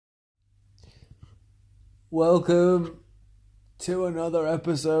Welcome to another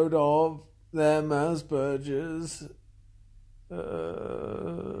episode of Them Aspergers.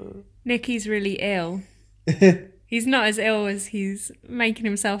 Nicky's really ill. He's not as ill as he's making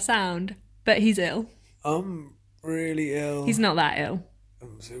himself sound, but he's ill. I'm really ill. He's not that ill.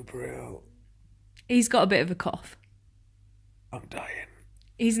 I'm super ill. He's got a bit of a cough. I'm dying.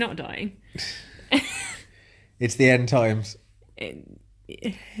 He's not dying. It's the end times.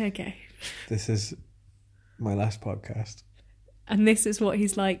 Okay. This is my last podcast. And this is what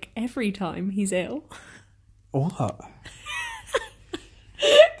he's like every time he's ill. What?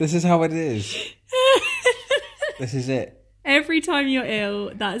 This is how it is. This is it. Every time you're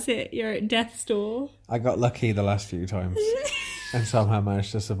ill, that's it. You're at death's door. I got lucky the last few times and somehow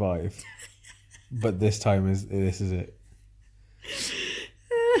managed to survive. But this time this is it.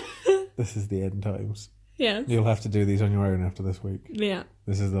 This is the end times. Yeah. You'll have to do these on your own after this week. Yeah.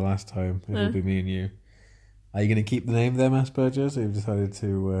 This is the last time. It'll be me and you. Are you going to keep the name Them Aspergers, or you've decided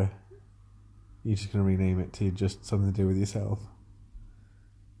to... you're just going to rename it to just something to do with yourself?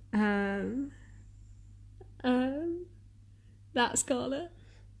 That Scarlet.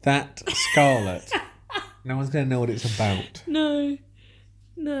 That Scarlet. No one's going to know what it's about. No.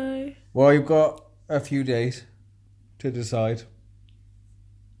 Well, you've got a few days to decide.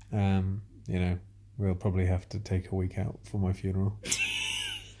 We'll probably have to take a week out for my funeral.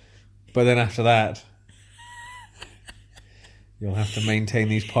 But then after that, you'll have to maintain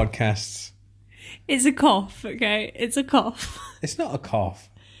these podcasts. It's a cough, okay? It's a cough. It's not a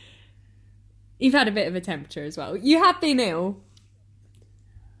cough. You've had a bit of a temperature as well. You have been ill.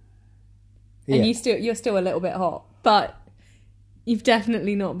 Yeah. And you're still a little bit hot. But you've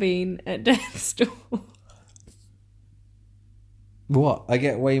definitely not been at death's door. What? I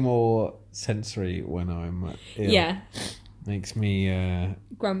get way more sensory when I'm ill. Yeah. Makes me...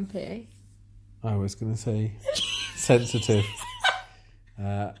 grumpy. I was going to say sensitive.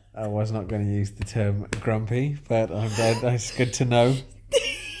 I was not going to use the term grumpy, but I'm glad it's good to know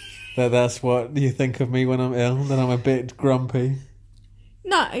that that's what you think of me when I'm ill, that I'm a bit grumpy.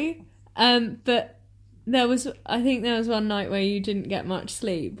 No, but I think there was one night where you didn't get much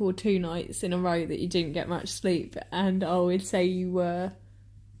sleep, or 2 nights in a row that you didn't get much sleep, and I would say you were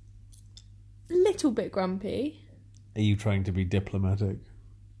a little bit grumpy. Are you trying to be diplomatic?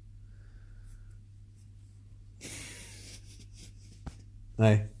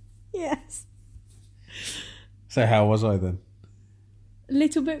 Hey. Yes. So how was I then? A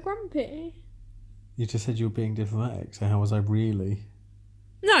little bit grumpy. You just said you were being diplomatic, so how was I really?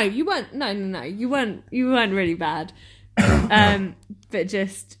 No, you weren't. No. You weren't really bad. But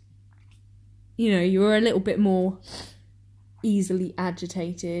just, you were a little bit more easily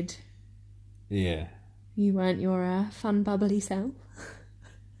agitated. Yeah. You weren't your fun, bubbly self.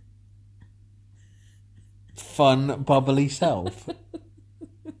 Fun, bubbly self?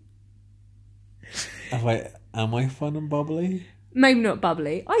 Am I fun and bubbly? Maybe not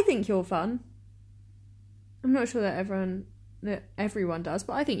bubbly. I think you're fun. I'm not sure that everyone does,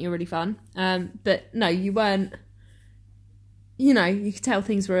 but I think you're really fun. But no, you weren't. You could tell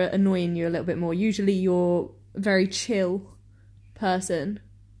things were annoying you a little bit more. Usually you're a very chill person.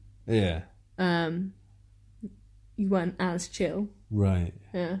 Yeah. You weren't as chill. Right.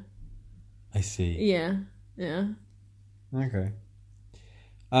 Yeah. I see. Yeah. Okay.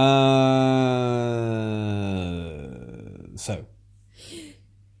 So.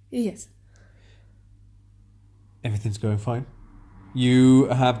 Yes. Everything's going fine. You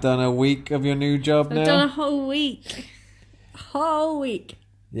have done a week of your new job now? I've done a whole week.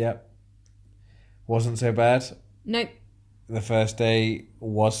 Yep. Wasn't so bad? Nope. The first day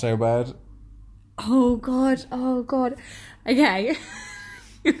was so bad? Oh, God. Okay.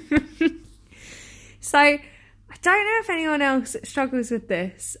 So, I don't know if anyone else struggles with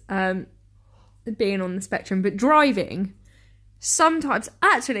this, being on the spectrum, but driving, sometimes,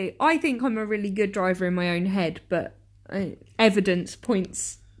 actually, I think I'm a really good driver in my own head, but evidence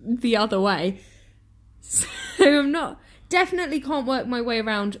points the other way. So definitely can't work my way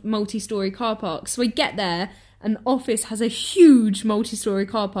around multi-storey car parks. So I get there, and the office has a huge multi-storey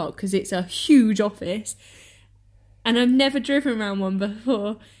car park, because it's a huge office, and I've never driven around one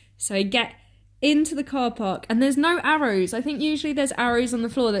before. So I get into the car park, and there's no arrows. I think usually there's arrows on the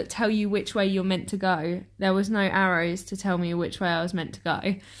floor that tell you which way you're meant to go. There was no arrows to tell me which way I was meant to go.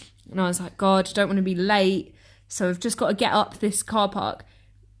 And I was like, God, I don't want to be late, so I've just got to get up this car park.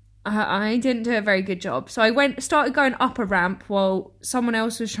 I didn't do a very good job. So I started going up a ramp while someone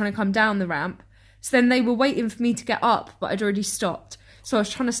else was trying to come down the ramp. So then they were waiting for me to get up, but I'd already stopped. So I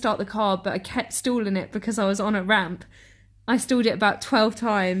was trying to start the car, but I kept stalling it because I was on a ramp. I stalled it about 12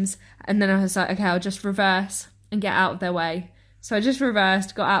 times, and then I was like, okay, I'll just reverse and get out of their way. So I just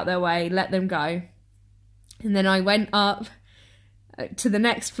reversed, got out of their way, let them go. And then I went up to the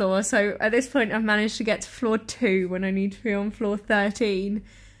next floor. So at this point, I've managed to get to floor 2 when I need to be on floor 13.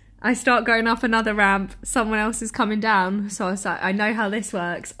 I start going up another ramp. Someone else is coming down. So I was like, I know how this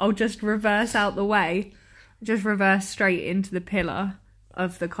works. I'll just reverse out the way. Just reverse straight into the pillar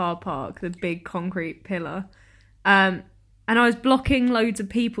of the car park, the big concrete pillar. And I was blocking loads of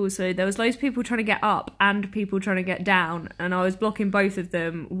people. So there was loads of people trying to get up and people trying to get down. And I was blocking both of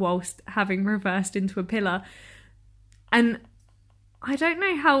them whilst having reversed into a pillar. And I don't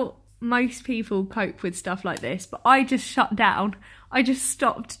know how most people cope with stuff like this, but I just shut down. I just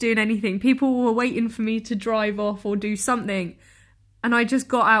stopped doing anything. People were waiting for me to drive off or do something. And I just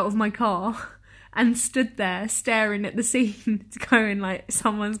got out of my car and stood there staring at the scene, going like,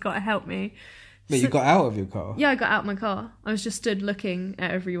 someone's got to help me. But you got out of your car? Yeah, I got out of my car. I was just stood looking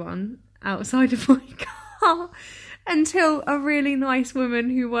at everyone outside of my car until a really nice woman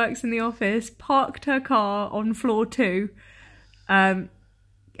who works in the office parked her car on floor 2 and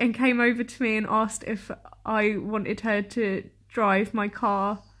came over to me and asked if I wanted her to drive my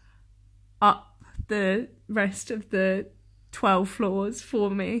car up the rest of the 12 floors for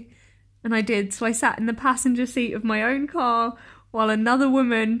me. And I did. So I sat in the passenger seat of my own car while another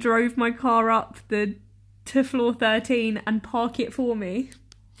woman drove my car up to floor 13 and park it for me.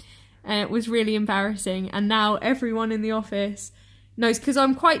 And it was really embarrassing. And now everyone in the office knows, because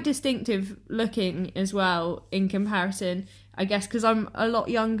I'm quite distinctive looking as well in comparison. I guess because I'm a lot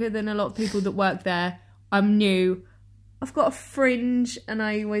younger than a lot of people that work there. I'm new. I've got a fringe and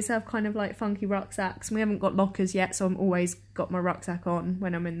I always have kind of like funky rucksacks. We haven't got lockers yet, so I'm always got my rucksack on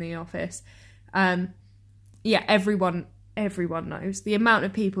when I'm in the office. Yeah, everyone knows. The amount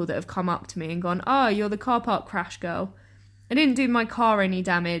of people that have come up to me and gone, oh, you're the car park crash girl. I didn't do my car any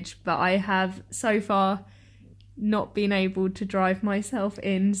damage, but I have so far not been able to drive myself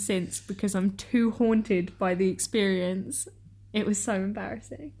in since because I'm too haunted by the experience. It was so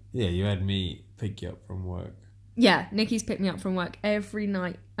embarrassing. Yeah, you had me pick you up from work. Yeah, Nikki's picked me up from work every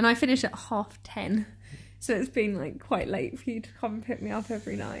night. And I finish at 10:30. So it's been like quite late for you to come and pick me up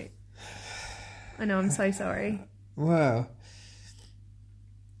every night. I know, I'm so sorry. Well,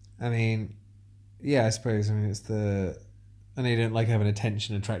 I mean, yeah, I suppose. I mean, it's I know you don't like having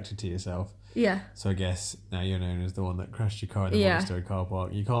attention attracted to yourself. Yeah. So I guess now you're known as the one that crashed your car in the multi-storey car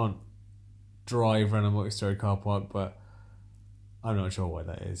park. You can't drive around a multi-storey car park, but I'm not sure why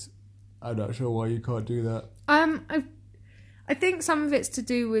that is. I'm not sure why you can't do that. I think some of it's to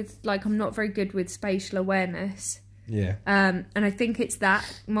do with, like, I'm not very good with spatial awareness. Yeah. And I think it's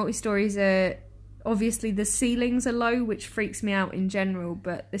that. Multi-stories are... Obviously, the ceilings are low, which freaks me out in general,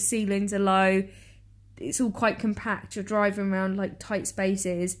 but the ceilings are low. It's all quite compact. You're driving around, like, tight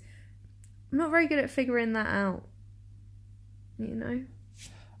spaces. I'm not very good at figuring that out. You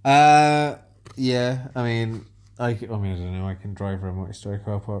know? Yeah, I mean, I don't know. I can drive around multi-storey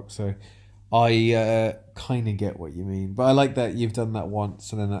car park, so I kind of get what you mean. But I like that you've done that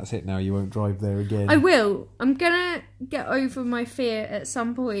once, and then that's it now. You won't drive there again. I will. I'm going to get over my fear at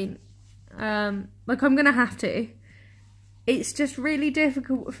some point. Like, I'm going to have to. It's just really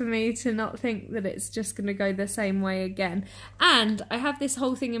difficult for me to not think that it's just going to go the same way again. And I have this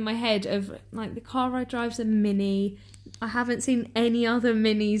whole thing in my head of, like, the car I drive's a Mini. I haven't seen any other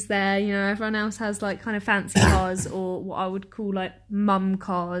Minis there. You know, everyone else has, like, kind of fancy cars or what I would call, like, mum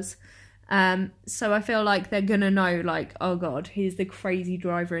cars. So I feel like they're going to know, like, oh, God, here's the crazy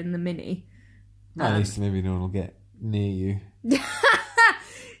driver in the Mini. At least maybe no one will get near you.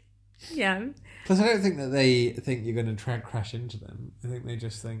 Yeah. Plus, I don't think that they think you're going to crash into them. I think they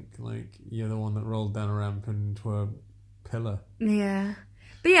just think, like, you're the one that rolled down a ramp into a pillar. Yeah.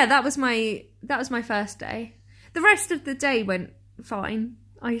 But yeah, that was my first day. The rest of the day went fine,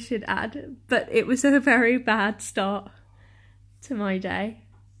 I should add. But it was a very bad start to my day.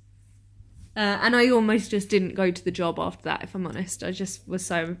 And I almost just didn't go to the job after that, if I'm honest. I just was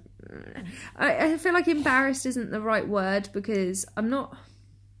so... I feel like embarrassed isn't the right word because I'm not...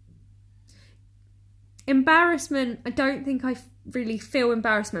 Embarrassment, I don't think I really feel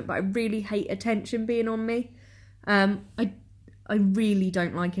embarrassment, but I really hate attention being on me. I really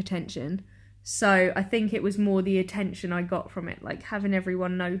don't like attention. So I think it was more the attention I got from it, like having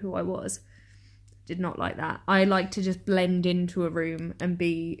everyone know who I was. Did not like that. I like to just blend into a room and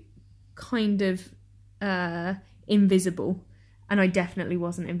be kind of invisible. And I definitely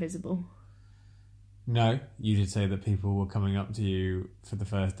wasn't invisible. No, you did say that people were coming up to you for the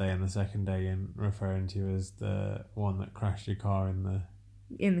first day and the second day and referring to you as the one that crashed your car in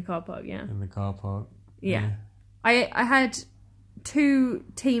the car park, yeah. In the car park. Yeah. I had 2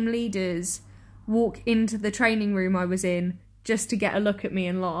 team leaders walk into the training room I was in just to get a look at me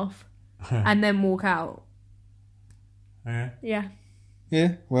and laugh, and then walk out. Yeah.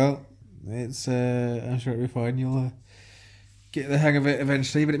 Yeah, well, it's I'm sure it'll be fine. You'll get the hang of it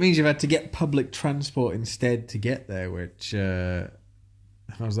eventually, but it means you've had to get public transport instead to get there, which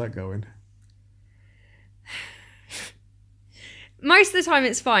how's that going? Most of the time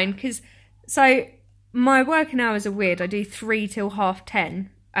it's fine, because my working hours are weird. I do 3 till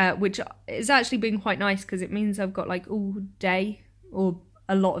 10:30, which has actually been quite nice because it means I've got like all day, or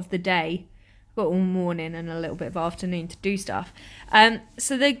a lot of the day. I've got all morning and a little bit of afternoon to do stuff.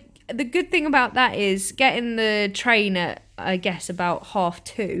 So the good thing about that is getting the train at, I guess, about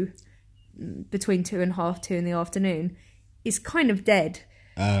 2:30, between 2 and 2:30 in the afternoon, is kind of dead.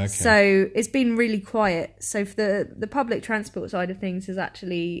 Okay. So it's been really quiet. So for the public transport side of things has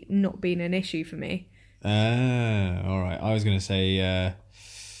actually not been an issue for me. All right. I was going to say,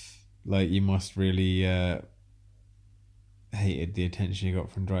 like, you must really hated the attention you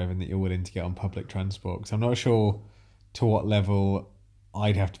got from driving that you're willing to get on public transport. Because I'm not sure to what level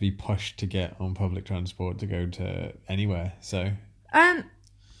I'd have to be pushed to get on public transport to go to anywhere. So,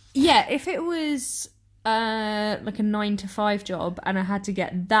 yeah, if it was like a 9 to 5 job and I had to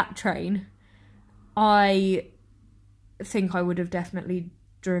get that train, I think I would have definitely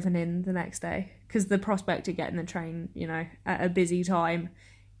driven in the next day, because the prospect of getting the train, you know, at a busy time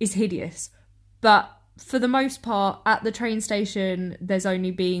is hideous. But for the most part, at the train station, there's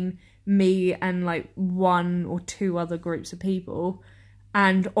only been me and like 1 or 2 other groups of people.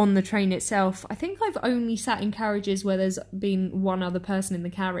 And on the train itself, I think I've only sat in carriages where there's been 1 other person in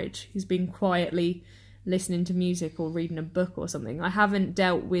the carriage who's been quietly listening to music or reading a book or something. I haven't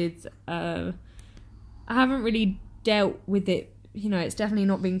really dealt with it. You know, it's definitely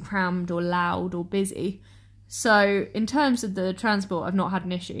not been crammed or loud or busy. So in terms of the transport, I've not had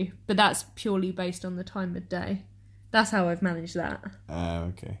an issue, but that's purely based on the time of day. That's how I've managed that.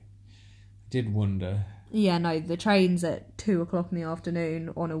 Okay. I did wonder. Yeah, no, the train's at 2:00 in the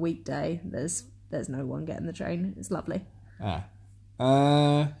afternoon on a weekday. There's no one getting the train. It's lovely. Yeah.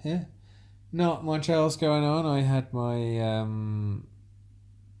 Not much else going on. I had my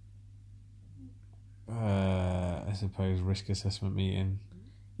I suppose risk assessment meeting.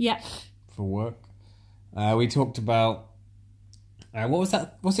 Yeah. For work. We talked about what was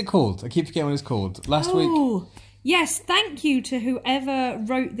that? What's it called? I keep forgetting what it's called. Last week. Yes, thank you to whoever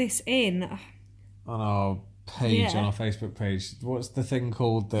wrote this in. On our page, on our Facebook page. What's the thing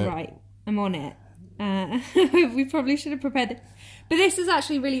called? Right, I'm on it. We probably should have prepared it. But this is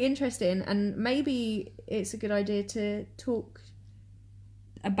actually really interesting, and maybe it's a good idea to talk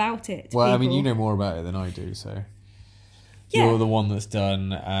about it to well, people. I mean, you know more about it than I do, so... Yeah. You're the one that's done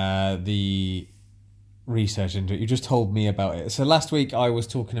the research into it. You just told me about it. So last week I was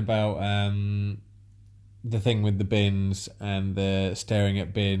talking about the thing with the bins and the staring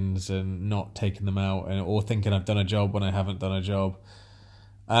at bins and not taking them out, or thinking I've done a job when I haven't done a job.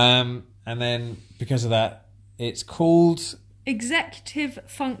 And then because of that, it's called... Executive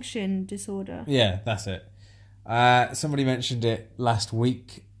function disorder. Yeah, that's it. Somebody mentioned it last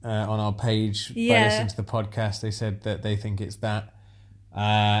week on our page. By listening to the podcast, they said that they think it's that.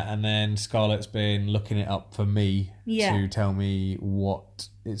 And then Scarlett's been looking it up for me to tell me what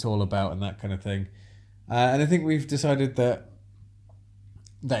it's all about and that kind of thing. And I think we've decided that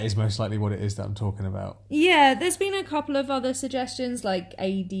is most likely what it is that I'm talking about. Yeah, there's been a couple of other suggestions like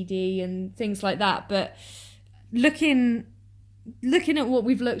ADD and things like that, but looking at what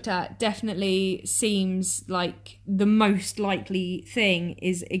we've looked at, definitely seems like the most likely thing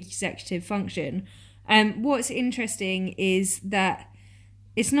is executive function. What's interesting is that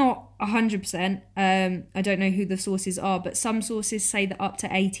it's not 100%. I don't know who the sources are, but some sources say that up to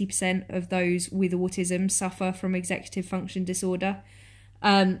 80% of those with autism suffer from executive function disorder.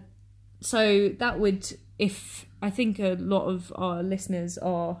 So that would, if I think a lot of our listeners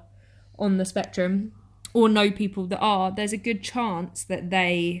are on the spectrum or know people that are, there's a good chance that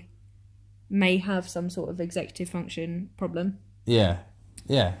they may have some sort of executive function problem. Yeah.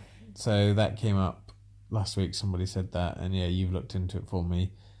 So that came up last week. Somebody said that, and you've looked into it for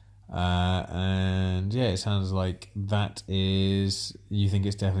me. And it sounds like you think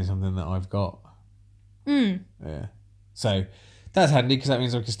it's definitely something that I've got. Yeah. So that's handy, because that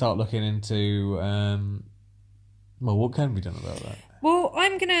means I can start looking into, what can be done about that? Well,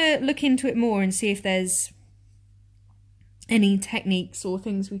 I'm going to look into it more and see if there's any techniques or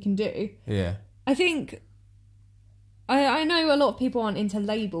things we can do. Yeah. I think, I know a lot of people aren't into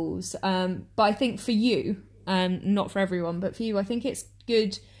labels, but I think for you, not for everyone, but for you, I think it's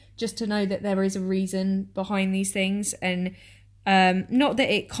good just to know that there is a reason behind these things, and not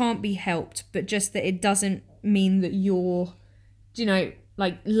that it can't be helped, but just that it doesn't mean that you're,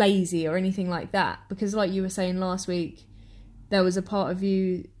 like lazy or anything like that. Because like you were saying last week, there was a part of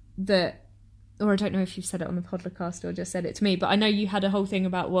you that, or I don't know if you've said it on the podcast or just said it to me, but I know you had a whole thing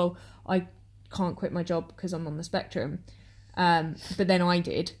about, well, I can't quit my job because I'm on the spectrum. But then I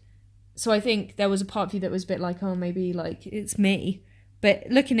did. So I think there was a part of you that was a bit like, oh, maybe like it's me. But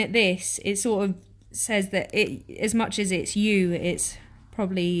looking at this, it sort of says that as much as it's you, it's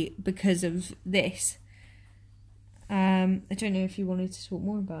probably because of this. I don't know if you wanted to talk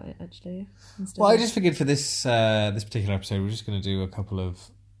more about it, actually. Well, I just figured for this this particular episode, we're just going to do a couple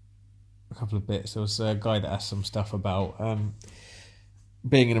of bits. There was a guy that asked some stuff about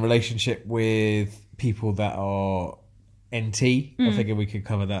being in a relationship with people that are NT. I figured we could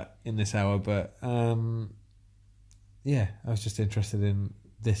cover that in this hour, but yeah, I was just interested in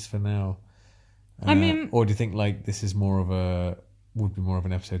this for now. I mean, or do you think like this is would be more of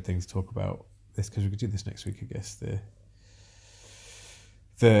an episode thing to talk about this, because we could do this next week, I guess.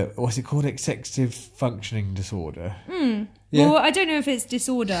 The what's it called? Executive functioning disorder. Yeah? Well, I don't know if it's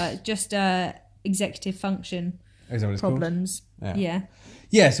disorder, just executive function Is that what it's problems. called?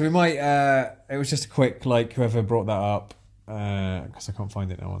 Yeah. So we might. It was just a quick, like, whoever brought that up, because I can't find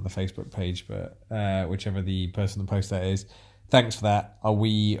it now on the Facebook page, but whichever the person that posted that is, thanks for that.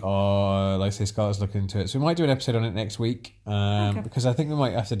 We are, like I say, Scarlett's looking into it, so we might do an episode on it next week, because I think we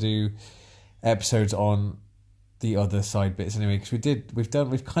might have to do episodes on the other side bits anyway, because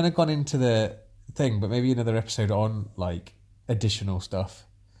we've kind of gone into the thing, but maybe another episode on like additional stuff.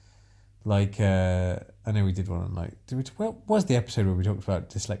 Like I know we did one on like, what was the episode where we talked about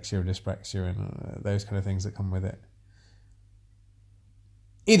dyslexia or dyspraxia and those kind of things that come with it?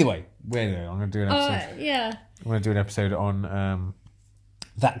 Either way, I'm going to do an episode. Yeah. I'm going to do an episode on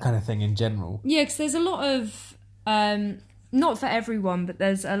that kind of thing in general. Yeah, because there's a lot of, not for everyone, but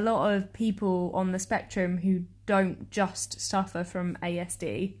there's a lot of people on the spectrum who don't just suffer from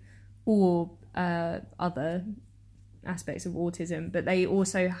ASD or other aspects of autism, but they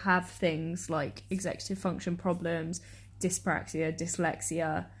also have things like executive function problems, dyspraxia,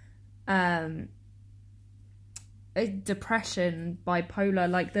 dyslexia, depression, bipolar.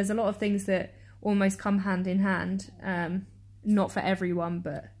 Like, there's a lot of things that almost come hand in hand. Not for everyone,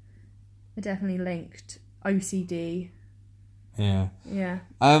 but they're definitely linked. OCD. Yeah.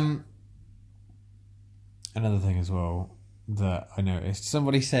 Another thing as well that I noticed,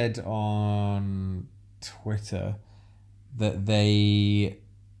 somebody said on Twitter that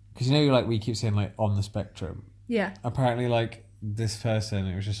because like we keep saying like on the spectrum. Yeah. Apparently, like, this person,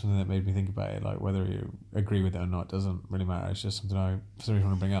 it was just something that made me think about it. Like, whether you agree with it or not doesn't really matter. It's just something I for some reason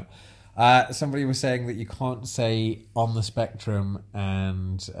want to bring up. Somebody was saying that you can't say on the spectrum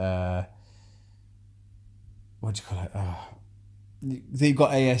and what do you call it? You've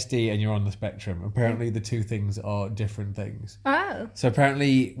got ASD and you're on the spectrum. Apparently the two things are different things. Oh. So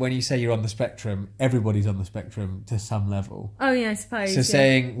apparently when you say you're on the spectrum, everybody's on the spectrum to some level. Oh yeah, I suppose. So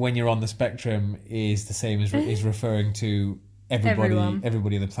saying when you're on the spectrum is the same as is referring to everybody on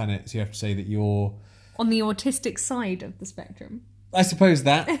the planet. So you have to say that you're on the autistic side of the spectrum. I suppose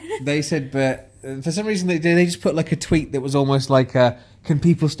that they said, but for some reason they just put like a tweet that was almost like, can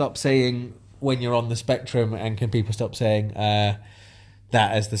people stop saying when you're on the spectrum, and can people stop saying that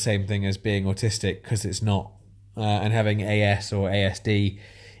as the same thing as being autistic, because it's not, and having AS or ASD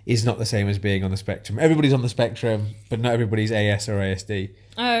is not the same as being on the spectrum. Everybody's on the spectrum, but not everybody's AS or ASD.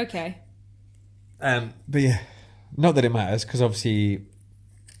 Oh, okay. But yeah, not that it matters, because obviously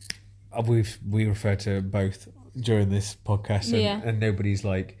we refer to both during this podcast, and nobody's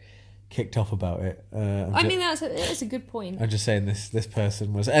like kicked off about it. I mean, that's a good point. I'm just saying this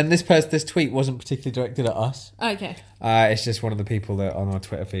person was, and this tweet wasn't particularly directed at us. Okay. It's just one of the people that on our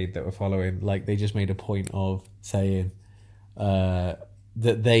Twitter feed that we're following. Like, they just made a point of saying that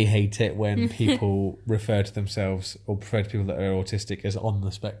they hate it when people refer to themselves or refer to people that are autistic as on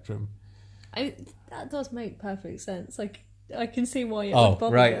the spectrum. That does make perfect sense. Like, I can see why it would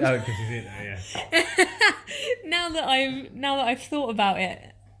bother right. them. Oh, because you see that, yeah. now that I've thought about it,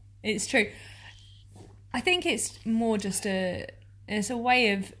 it's true. I think it's more just it's a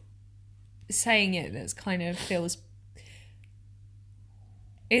way of saying it that's kind of feels.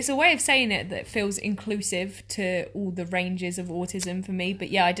 It's a way of saying it that feels inclusive to all the ranges of autism for me. But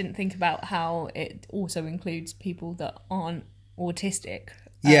yeah, I didn't think about how it also includes people that aren't autistic.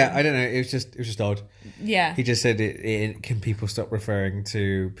 Yeah, I don't know. It was just odd. Yeah. He just said, can people stop referring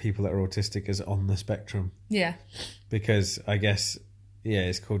to people that are autistic as on the spectrum? Yeah. Because I guess, yeah,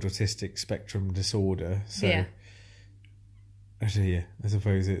 it's called autistic spectrum disorder. So, yeah. Actually, yeah, I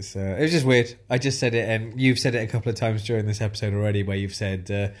suppose it was just weird. I just said it, and you've said it a couple of times during this episode already, where you've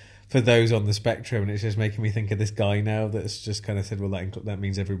said for those on the spectrum, and it's just making me think of this guy now that's just kind of said, well, that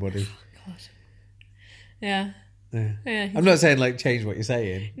means everybody. Oh, God. Yeah. Yeah. I'm not saying like change what you're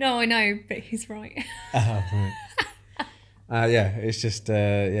saying. No, I know, but he's right. Oh, right. Yeah, it's just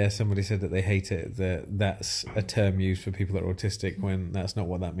somebody said that they hate it, that's a term used for people that are autistic when that's not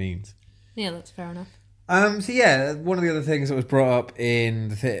what that means. Yeah, that's fair enough. So yeah, one of the other things that was brought up in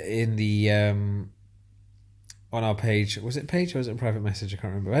the on our page, was it page or was it a private message? I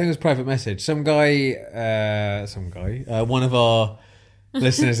can't remember. I think it was a private message. Some guy, one of our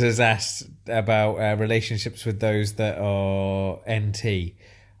listeners has asked about relationships with those that are NT.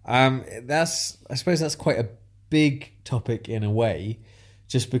 I suppose that's quite a big topic in a way,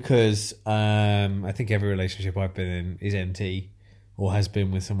 just because I think every relationship I've been in is NT or has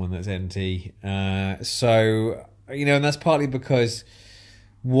been with someone that's NT. So, and that's partly because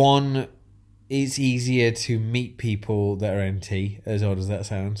one, it's easier to meet people that are NT, as odd as that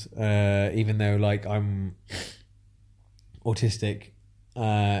sounds, even though like I'm autistic.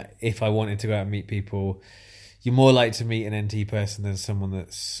 If I wanted to go out and meet people, you're more likely to meet an NT person than someone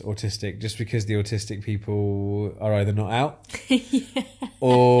that's autistic, just because the autistic people are either not out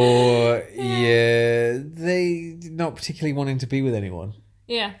or they not particularly wanting to be with anyone.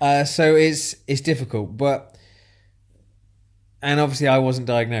 Yeah. So it's difficult, and obviously I wasn't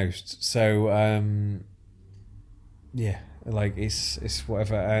diagnosed, so like it's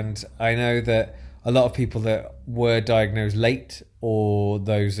whatever. And I know that a lot of people that were diagnosed late, or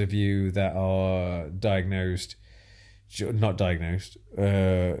those of you that are not diagnosed,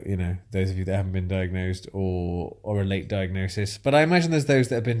 those of you that haven't been diagnosed or a late diagnosis. But I imagine there's those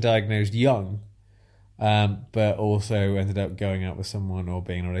that have been diagnosed young, but also ended up going out with someone or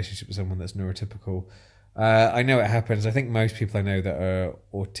being in a relationship with someone that's neurotypical. I know it happens. I think most people I know that are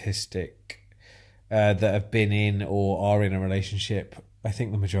autistic, that have been in or are in a relationship, I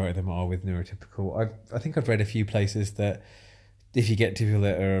think the majority of them are with neurotypical. I think I've read a few places that if you get two people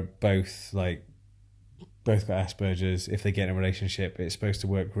that are both got Asperger's, if they get in a relationship, it's supposed to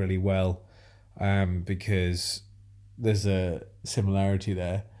work really well, because there's a similarity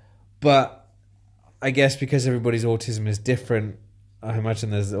there. But I guess because everybody's autism is different, I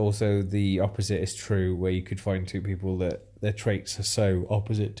imagine there's also the opposite is true, where you could find two people that their traits are so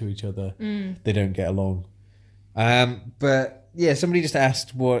opposite to each other, they don't get along. But yeah, somebody just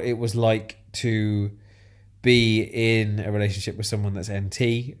asked what it was like to be in a relationship with someone that's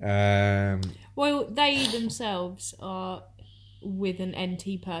NT. Well, they themselves are with an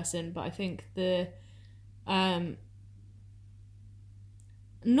NT person, but I think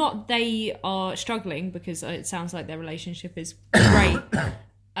not they are struggling, because it sounds like their relationship is great.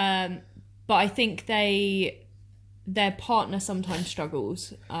 But I think their partner sometimes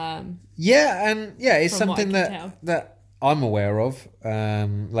struggles. It's something that I'm aware of.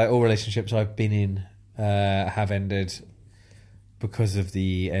 Like all relationships I've been in have ended because of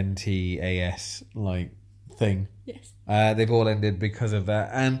the NTAS thing. Yes. They've all ended because of that,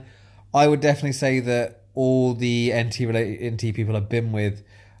 and I would definitely say that all the NT people I've been with,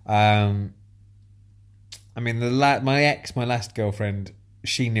 my last girlfriend,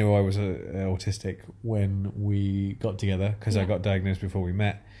 she knew I was autistic when we got together, because I got diagnosed before we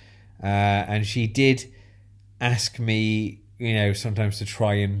met, and she did ask me, sometimes to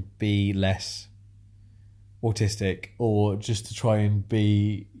try and be less autistic, or just to try and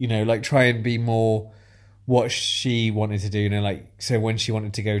be, try and be more what she wanted to do, so when she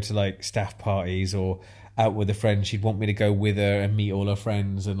wanted to go to staff parties or out with a friend, she'd want me to go with her and meet all her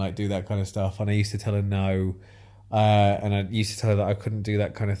friends and do that kind of stuff, and I used to tell her no, and I used to tell her that I couldn't do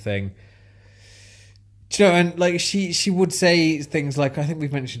that kind of thing. And she would say things like, I think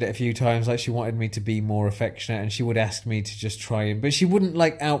we've mentioned it a few times, she wanted me to be more affectionate, and she would ask me to just try but she wouldn't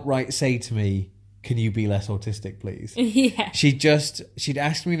outright say to me, can you be less autistic, please? Yeah. She'd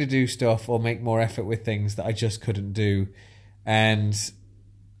ask me to do stuff or make more effort with things that I just couldn't do. And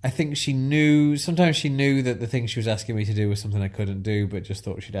I think sometimes she knew that the thing she was asking me to do was something I couldn't do, but just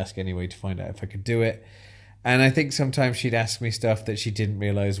thought she'd ask anyway to find out if I could do it. And I think sometimes she'd ask me stuff that she didn't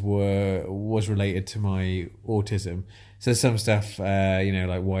realise was related to my autism. So some stuff, why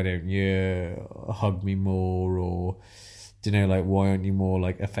don't you hug me more, or why aren't you more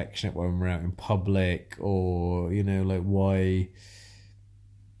affectionate when we're out in public, or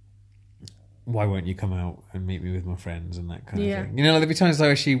why won't you come out and meet me with my friends, and that kind of thing. There'd be times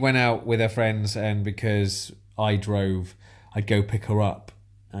where she went out with her friends, and because I drove, I'd go pick her up,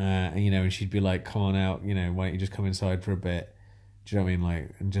 and she'd be like, come on out, why don't you just come inside for a bit? Do you know what I mean?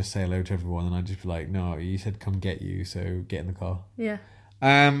 Like, and just say hello to everyone, and I'd just be like, no, you said come get you, so get in the car. Yeah.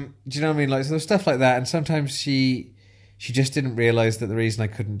 Do you know what I mean? Like, so there's stuff like that, and sometimes she just didn't realise that the reason I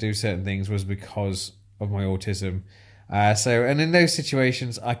couldn't do certain things was because of my autism. And in those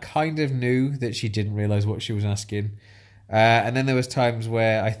situations, I kind of knew that she didn't realise what she was asking. And then there was times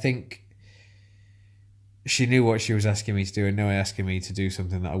where I think she knew what she was asking me to do, and no asking me to do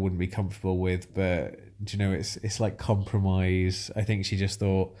something that I wouldn't be comfortable with. But, do you know, it's like compromise. I think she just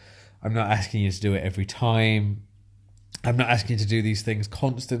thought, I'm not asking you to do it every time. I'm not asking you to do these things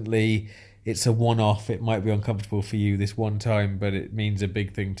constantly. It's a one-off. It might be uncomfortable for you this one time, but it means a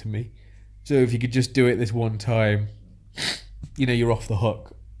big thing to me. So if you could just do it this one time, you know, you're off the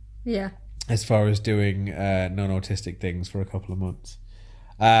hook. Yeah. As far as doing non-autistic things for a couple of months.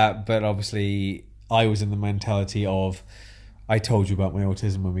 But obviously, I was in the mentality of, I told you about my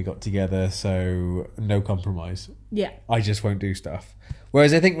autism when we got together, so no compromise. Yeah. I just won't do stuff.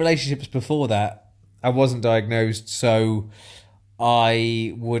 Whereas I think relationships before that, I wasn't diagnosed, so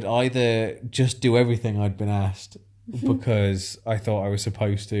I would either just do everything I'd been asked because I thought I was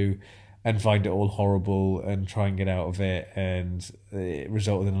supposed to, and find it all horrible and try and get out of it, and it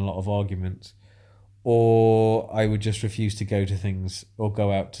resulted in a lot of arguments. Or I would just refuse to go to things or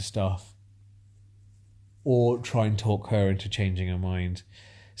go out to stuff, or try and talk her into changing her mind.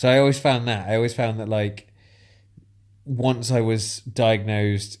 So I always found that like, once I was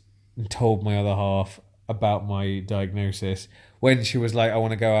diagnosed and told my other half about my diagnosis, when she was like, I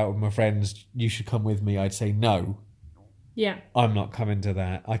want to go out with my friends, you should come with me, I'd say no. Yeah. I'm not coming to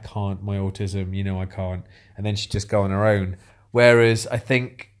that. I can't. My autism, you know, I can't. And then she'd just go on her own. Whereas I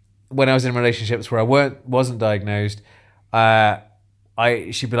think when I was in relationships where I wasn't diagnosed,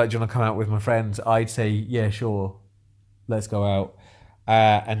 she'd be like, do you want to come out with my friends? I'd say, yeah, sure. Let's go out.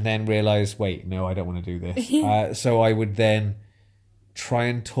 And then realise, wait, no, I don't want to do this. So I would then try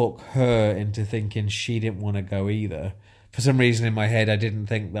and talk her into thinking she didn't want to go either. For some reason in my head, I didn't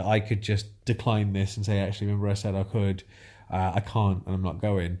think that I could just decline this and say, actually, remember I said I could. I can't, and I'm not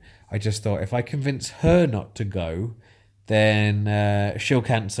going. I just thought, if I convince her not to go, then she'll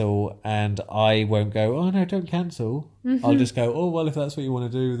cancel, and I won't go, oh, no, don't cancel. Mm-hmm. I'll just go, oh, well, if that's what you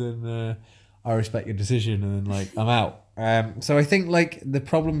want to do, then I respect your decision, and then, like, I'm out. So I think, like, the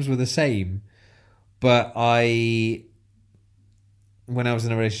problems were the same, but when I was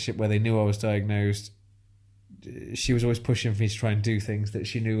in a relationship where they knew I was diagnosed, she was always pushing for me to try and do things that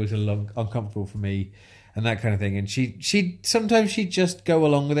she knew was uncomfortable for me, and that kind of thing. And sometimes she'd just go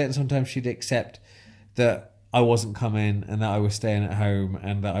along with it, and sometimes she'd accept that I wasn't coming and that I was staying at home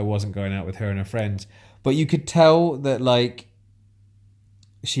and that I wasn't going out with her and her friends. But you could tell that, like,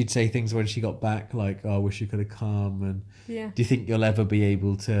 she'd say things when she got back, like, oh, I wish you could have come, and do you think you'll ever be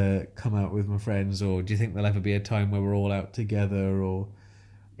able to come out with my friends, or do you think there'll ever be a time where we're all out together, or...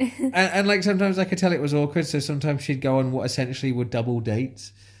 and like, sometimes I could tell it was awkward, so sometimes she'd go on what essentially were double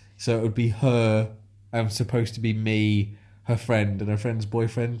dates. So it would be her, supposed to be me, her friend, and her friend's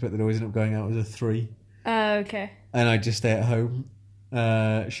boyfriend, but they'd always end up going out as a three. Okay. And I'd just stay at home.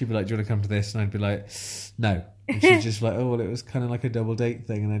 She'd be like, do you want to come to this? And I'd be like, no. And she'd just be like, oh, well, it was kind of like a double date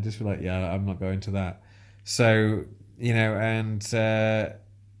thing. And I'd just be like, yeah, I'm not going to that. So, you know, and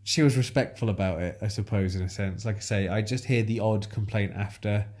she was respectful about it, I suppose, in a sense. Like I say, I just hear the odd complaint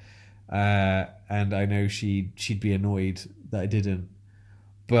after, and I know she'd be annoyed that I didn't.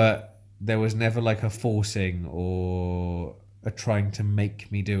 But there was never like a forcing or a trying to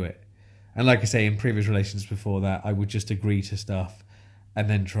make me do it. And like I say, in previous relations before that, I would just agree to stuff and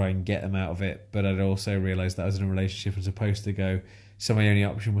then try and get them out of it. But I'd also realised that I was in a relationship and supposed to go, so my only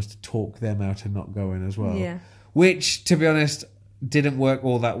option was to talk them out and not go in as well. Yeah. Which, to be honest, didn't work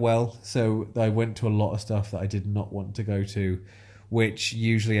all that well. So I went to a lot of stuff that I did not want to go to, which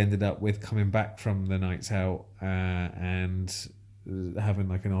usually ended up with coming back from the nights out and having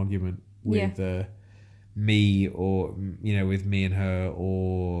like an argument with me, or, you know, with me and her,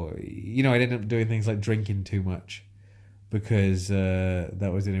 or, you know, I'd end up doing things like drinking too much because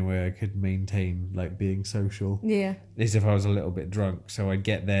that was the only way I could maintain like being social. Yeah. Is if I was a little bit drunk. So I'd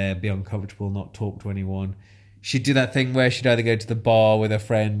get there, be uncomfortable, not talk to anyone. She'd do that thing where she'd either go to the bar with her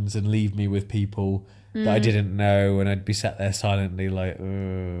friends and leave me with people that I didn't know, and I'd be sat there silently like,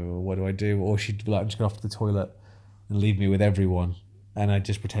 what do I do? Or she'd be like, I'm just going off to the toilet, and leave me with everyone. And I'd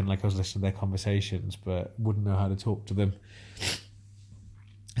just pretend like I was listening to their conversations, but wouldn't know how to talk to them.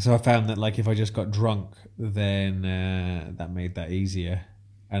 So I found that, like, if I just got drunk, then that made that easier,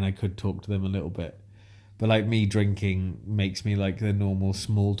 and I could talk to them a little bit. But like, me drinking makes me like the normal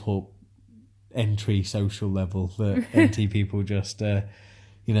small talk entry social level that NT people just,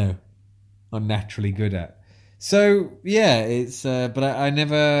 you know, are naturally good at. So yeah, it's but I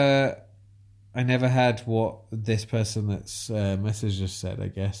never had what this person that's message just said, I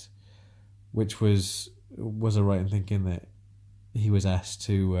guess, which was I right in thinking that he was asked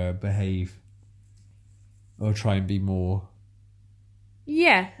to behave or try and be more.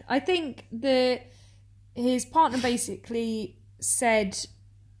 Yeah, I think his partner basically said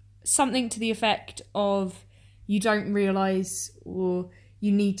something to the effect of, you don't realise, or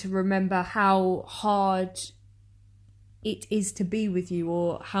you need to remember how hard it is to be with you,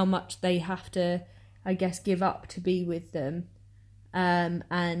 or how much they have to, I guess, give up to be with them.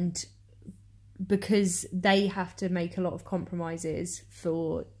 And because they have to make a lot of compromises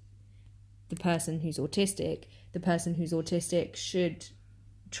for the person who's autistic, the person who's autistic should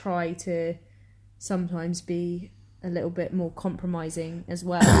try to sometimes be a little bit more compromising as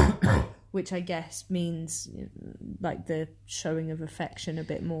well, which I guess means like the showing of affection a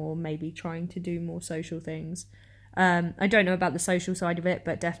bit more, maybe trying to do more social things. I don't know about the social side of it,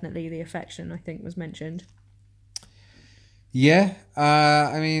 but definitely the affection, I think, was mentioned. Yeah,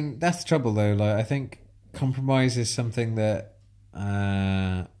 I mean, that's the trouble though. Like, I think compromise is something that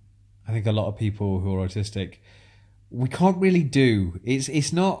I think a lot of people who are autistic, we can't really do.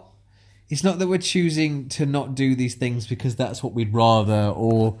 It's not that we're choosing to not do these things because that's what we'd rather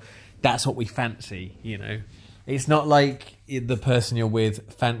or that's what we fancy, you know. It's not like the person you're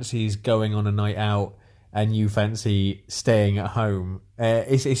with fancies going on a night out and you fancy staying at home.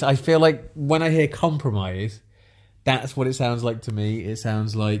 I feel like when I hear compromise, that's what it sounds like to me. It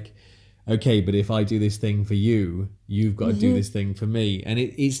sounds like, okay, but if I do this thing for you, you've got to do this thing for me. And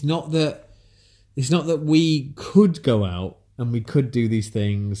it's not that we could go out and we could do these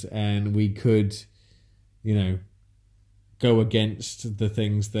things and we could, you know, go against the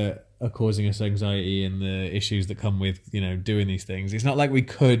things that are causing us anxiety and the issues that come with, you know, doing these things. It's not like we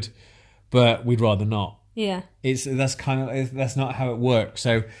could, but we'd rather not. Yeah. That's not how it works.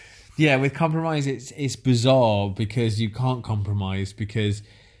 So yeah, with compromise, it's bizarre because you can't compromise because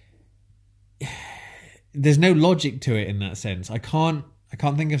there's no logic to it in that sense. I can't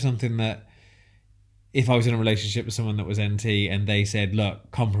think of something that, if I was in a relationship with someone that was NT and they said,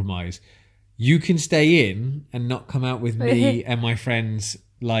 look, compromise, you can stay in and not come out with me and my friends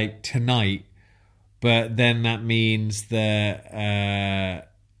like tonight, but then that means that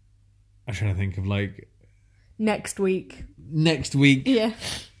I'm trying to think of like next week, yeah,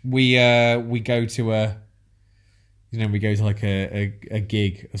 we go to like a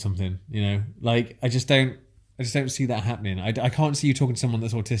gig or something, you know. Like I just don't see that happening. I can't see you talking to someone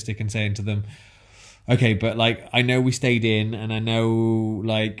that's autistic and saying to them, okay, but like I know we stayed in and I know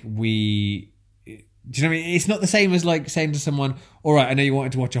like do you know what I mean? It's not the same as like saying to someone, all right, I know you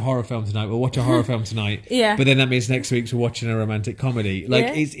wanted to watch a horror film tonight, we'll watch a horror film tonight. Yeah. But then that means next week's we're watching a romantic comedy. Like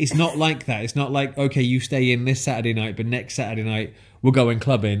yeah. it's not like that. It's not like, okay, you stay in this Saturday night, but next Saturday night we're going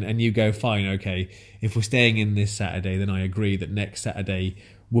clubbing, and you go, fine, okay, if we're staying in this Saturday, then I agree that next Saturday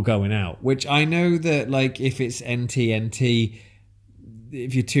we're going out. Which I know that like if it's NT,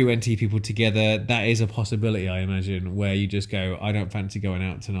 if you're two NT people together, that is a possibility, I imagine, where you just go, I don't fancy going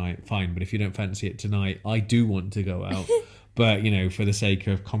out tonight, fine, but if you don't fancy it tonight, I do want to go out. But, you know, for the sake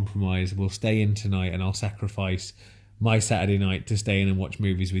of compromise, we'll stay in tonight and I'll sacrifice my Saturday night to stay in and watch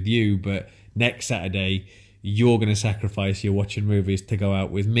movies with you, but next Saturday, you're going to sacrifice your watching movies to go out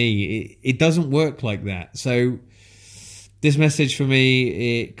with me. It doesn't work like that. So this message for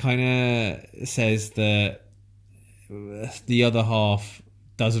me, it kind of says that the other half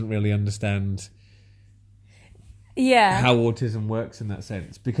doesn't really understand how autism works in that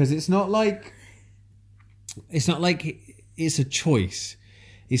sense, because it's not like it's a choice.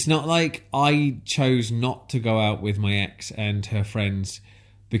 It's not like I chose not to go out with my ex and her friends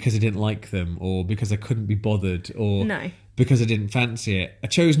because I didn't like them, or because I couldn't be bothered, or because I didn't fancy it. I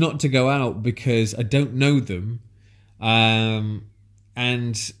chose not to go out because I don't know them, and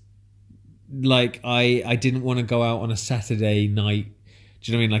like I didn't want to go out on a Saturday night.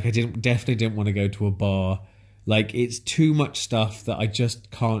 Do you know what I mean? Like I definitely didn't want to go to a bar. Like it's too much stuff that I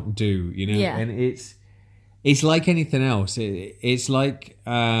just can't do, you know? Yeah. And it's like anything else. It's like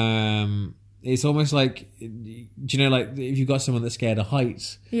it's almost like, do you know, like if you've got someone that's scared of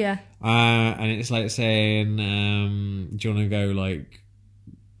heights, and it's like saying, do you want to go like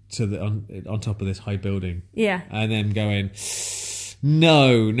to the on top of this high building, and then going,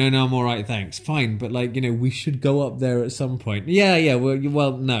 no, I'm all right, thanks, fine, but like, you know, we should go up there at some point.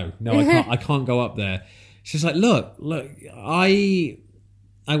 Well, no, I can't go up there. It's just like, look,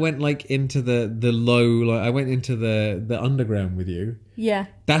 I went like into the low, like I went into the underground with you. Yeah.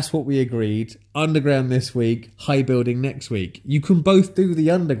 That's what we agreed. Underground this week, high building next week. You can both do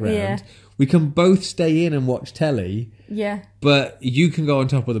the underground. Yeah. We can both stay in and watch telly. Yeah. But you can go on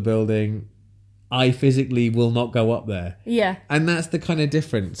top of the building. I physically will not go up there. Yeah. And that's the kind of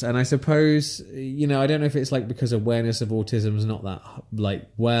difference. And I suppose, I don't know if it's like because awareness of autism is not that like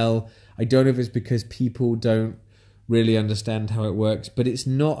well. I don't know if it's because people don't really understand how it works. But it's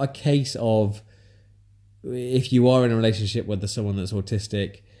not a case of if you are in a relationship with someone that's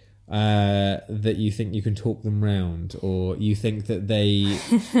autistic, that you think you can talk them round, or you think that they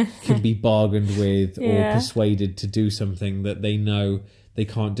can be bargained with or persuaded to do something that they know they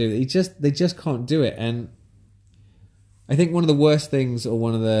can't do. They just can't do it. And I think one of the worst things, or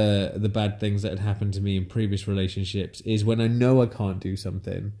one of the bad things that had happened to me in previous relationships, is when I know I can't do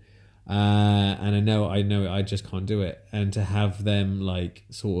something, and I know I just can't do it, and to have them like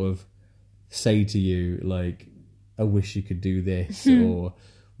sort of say to you like, I wish you could do this, or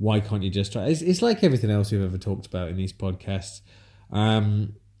why can't you just try? It's like everything else we've ever talked about in these podcasts.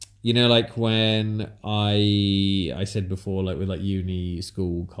 Like when I said before, like with like uni,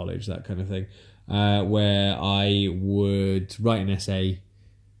 school, college, that kind of thing, where I would write an essay,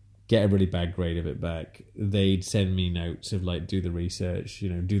 get a really bad grade of it back. They'd send me notes of like, do the research,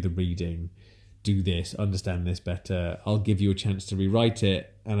 do the reading, do this, understand this better. I'll give you a chance to rewrite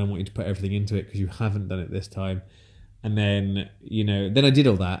it, and I want you to put everything into it because you haven't done it this time. And then, then I did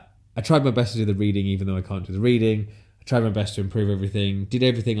all that. I tried my best to do the reading, even though I can't do the reading. I tried my best to improve everything, did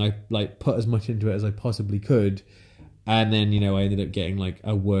everything. I like put as much into it as I possibly could. And then, I ended up getting like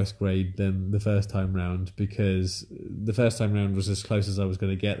a worse grade than the first time round, because the first time round was as close as I was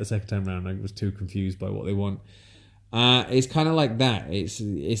going to get. The second time round, I was too confused by what they want. It's kind of like that. It's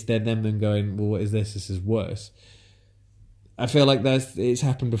then them going, well, what is this? This is worse. I feel like it's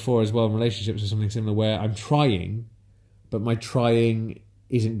happened before as well in relationships or something similar, where I'm trying, but my trying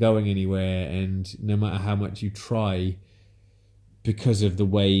isn't going anywhere, and no matter how much you try, because of the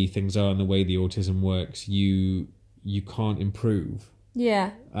way things are and the way the autism works, you can't improve.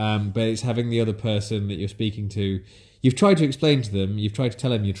 Yeah. But it's having the other person that you're speaking to. You've tried to explain to them, you've tried to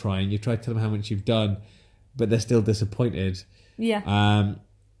tell them you're trying, you've tried to tell them how much you've done, but they're still disappointed. Yeah.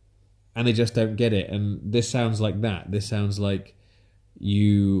 And they just don't get it. And this sounds like that. This sounds like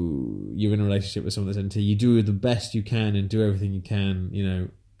you're in a relationship with someone that's NT. You do the best you can and do everything you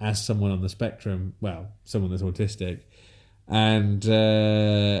can, as someone on the spectrum, well, someone that's autistic, and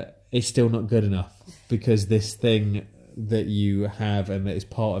it's still not good enough, because this thing that you have and that is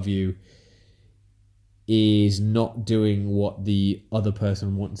part of you is not doing what the other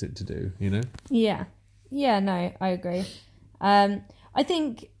person wants it to do, Yeah. Yeah, no, I agree. I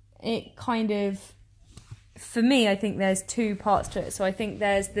think it kind of, for me, I think there's two parts to it. So I think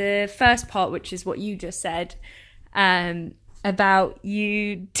there's the first part, which is what you just said, about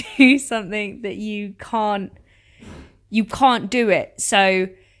you do something that you can't do it. So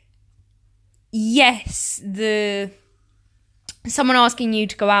yes, someone asking you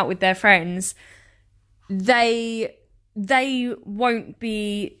to go out with their friends, they might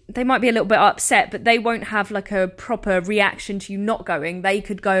be a little bit upset, but they won't have like a proper reaction to you not going. They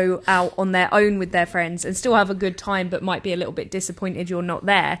could go out on their own with their friends and still have a good time, but might be a little bit disappointed you're not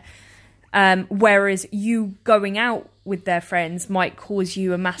there. Whereas you going out with their friends might cause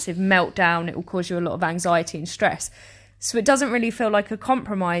you a massive meltdown. It will cause you a lot of anxiety and stress. So it doesn't really feel like a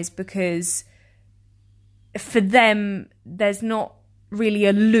compromise, because for them, there's not really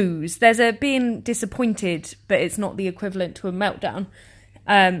a lose. There's a being disappointed, but it's not the equivalent to a meltdown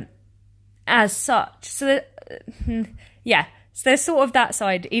as such. So yeah, so there's sort of that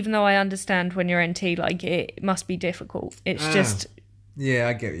side, even though I understand when you're NT, like it must be difficult. It's just... Yeah,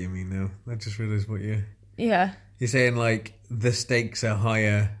 I get what you mean now. I just realised what you're saying, like the stakes are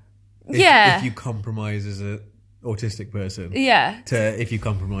higher if you compromise as a autistic person to if you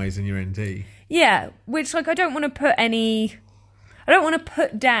compromise and you're NT. Yeah, which like I don't want to put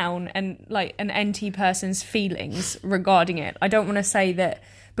down an NT person's feelings regarding it. I don't want to say that,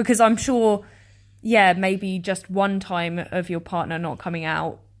 because I'm sure, maybe just one time of your partner not coming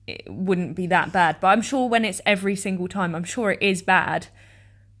out, it wouldn't be that bad. But I'm sure when it's every single time, I'm sure it is bad.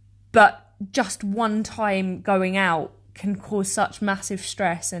 But just one time going out can cause such massive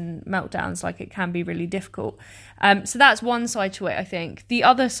stress and meltdowns, like it can be really difficult. So that's one side to it, I think. The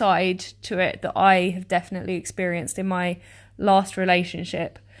other side to it that I have definitely experienced in my last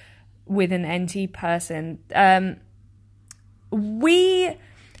relationship with an NT person,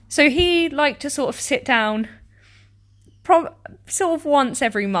 so he liked to sort of sit down sort of once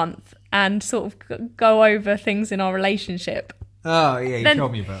every month and sort of go over things in our relationship. Oh, yeah, you Then-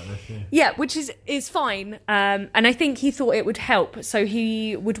 told me about this, yeah. Yeah, which is fine. And I think he thought it would help. So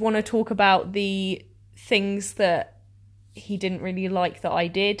he would want to talk about the things that he didn't really like that I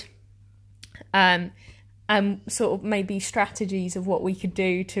did. And sort of maybe strategies of what we could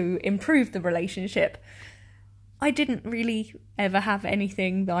do to improve the relationship. I didn't really ever have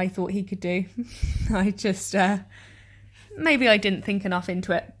anything that I thought he could do. I just... maybe I didn't think enough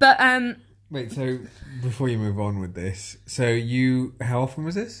into it. But... Wait, so before you move on with this, how often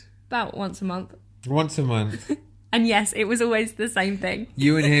was this? about once a month. Once a month. And yes, it was always the same thing.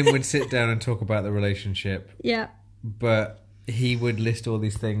 You and him would sit down and talk about the relationship, Yeah. but he would list all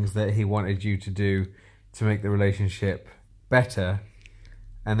these things that he wanted you to do to make the relationship better.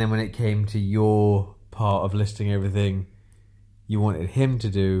 And then when it came to your part of listing everything you wanted him to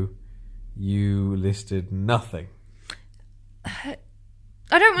do, you listed nothing. I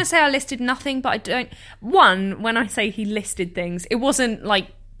don't want to say I listed nothing, but I don't... One, when I say he listed things, it wasn't like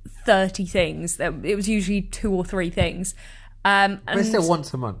 30 things. It was usually 2 or 3 things. But it's still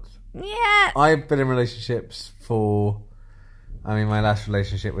once a month. Yeah. I've been in relationships for... I mean, my last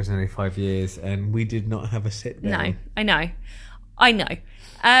relationship was nearly 5 years, and we did not have a sit down. No, I know.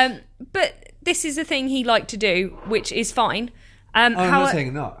 But this is a thing he liked to do, which is fine. I'm not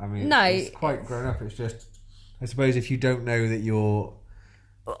saying not. I mean, No. it's quite grown up. It's just, I suppose if you don't know that you're...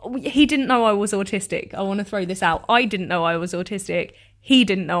 He didn't know I was autistic. I want to throw this out. I didn't know I was autistic. He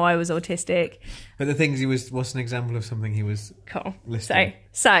didn't know I was autistic. But the things what's an example of something he was Cool. listing?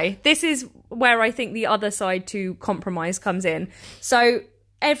 So this is where I think the other side to compromise comes in. So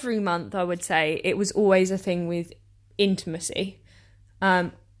every month, I would say, it was always a thing with intimacy.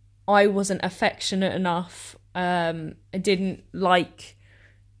 I wasn't affectionate enough. I didn't like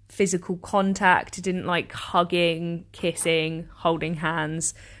physical contact. I didn't like hugging, kissing, holding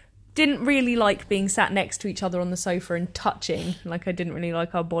hands. Didn't really like being sat next to each other on the sofa and touching. Like, I didn't really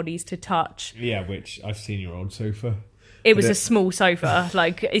like our bodies to touch. Yeah, which I've seen your old sofa. It was a small sofa.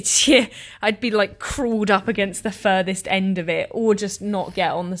 Like, I'd be like crawled up against the furthest end of it, or just not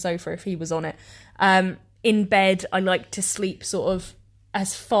get on the sofa if he was on it. In bed, I like to sleep sort of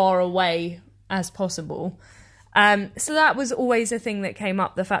as far away as possible. So that was always a thing that came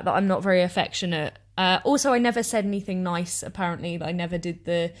up, the fact that I'm not very affectionate. Also, I never said anything nice, apparently. I never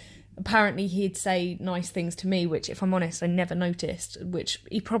did apparently he'd say nice things to me, which, if I'm honest, I never noticed, which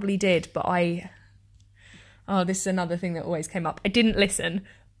he probably did, but this is another thing that always came up. I didn't listen,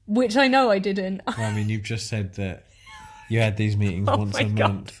 which I know I didn't. Well, I mean, you've just said that you had these meetings once a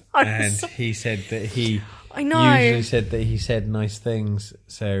month, and he said that he usually said that he said nice things,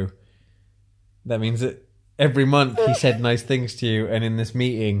 so that means that every month he said nice things to you, and in this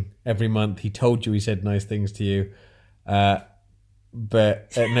meeting, every month he told you he said nice things to you,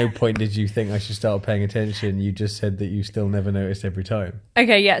 but at no point did you think I should start paying attention. You just said that you still never noticed every time.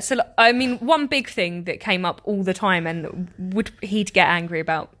 Okay, yeah. So, I mean, one big thing that came up all the time, and he'd get angry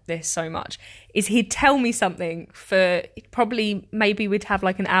about this so much, is he'd tell me something for probably, maybe we'd have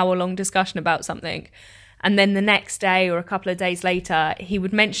like an hour-long discussion about something, and then the next day or a couple of days later, he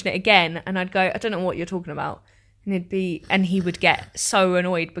would mention it again, and I'd go, I don't know what you're talking about. And he would get so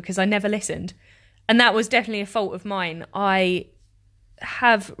annoyed because I never listened. And that was definitely a fault of mine. I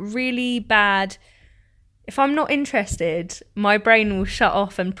have really bad... If I'm not interested, my brain will shut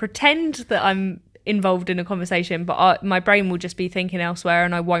off and pretend that I'm involved in a conversation, but my brain will just be thinking elsewhere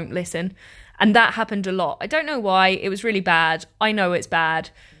and I won't listen. And that happened a lot. I don't know why. It was really bad. I know it's bad,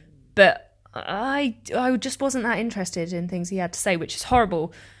 but I just wasn't that interested in things he had to say, which is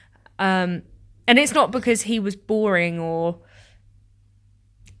horrible. And it's not because he was boring or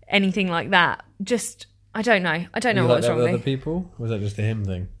anything like that. Just, I don't know. I don't know what's wrong with me. Other people? Or was that just a him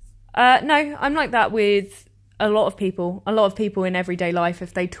thing? No, I'm like that with a lot of people. A lot of people in everyday life,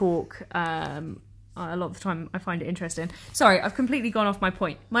 if they talk, a lot of the time I find it interesting. Sorry, I've completely gone off my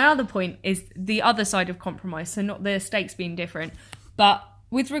point. My other point is the other side of compromise, so not the stakes being different. But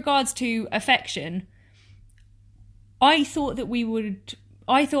with regards to affection, I thought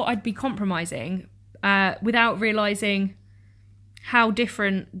I'd be compromising without realising how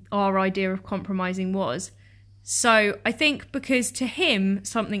different our idea of compromising was. So I think because to him,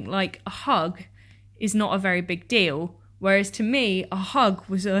 something like a hug is not a very big deal, whereas to me, a hug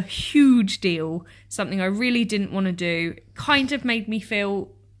was a huge deal, something I really didn't want to do, kind of made me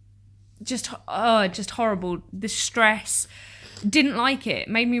feel just horrible. The stress, didn't like it,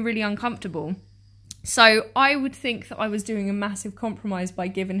 made me really uncomfortable. So I would think that I was doing a massive compromise by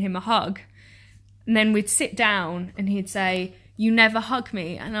giving him a hug. And then we'd sit down and he'd say, "You never hug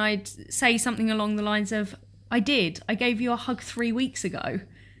me." And I'd say something along the lines of, "I did. I gave you a hug 3 weeks ago."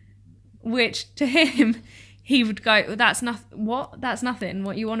 Which to him, he would go, that's nothing. What? That's nothing.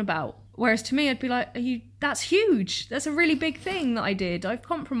 What you on about? Whereas to me, I'd be like, that's huge. That's a really big thing that I did. I've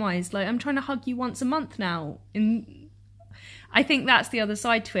compromised. Like, I'm trying to hug you once a month now. And I think that's the other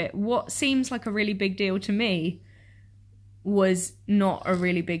side to it. What seems like a really big deal to me was not a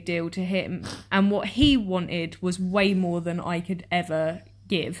really big deal to him. And what he wanted was way more than I could ever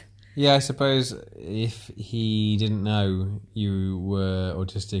give. Yeah, I suppose if he didn't know you were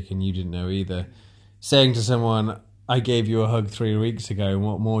autistic and you didn't know either, saying to someone, I gave you a hug 3 weeks ago, and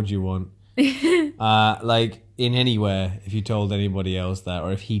what more do you want? Like, in anywhere, if you told anybody else that,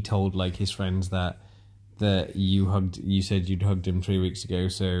 or if he told, like, his friends that you said you'd hugged him 3 weeks ago,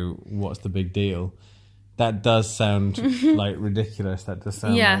 so what's the big deal? That does sound, like, ridiculous. That does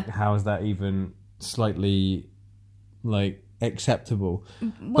sound like, how is that even slightly, like, acceptable?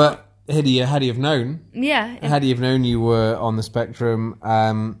 Well, but had he have known, had he have known you were on the spectrum,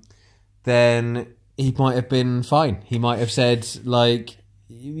 then he might have been fine. He might have said, like,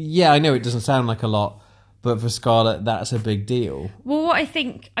 yeah, I know it doesn't sound like a lot, but for Scarlett, that's a big deal. Well, what I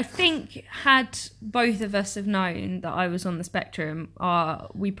think had both of us have known that I was on the spectrum,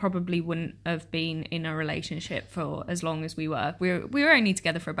 we probably wouldn't have been in a relationship for as long as we were. We were only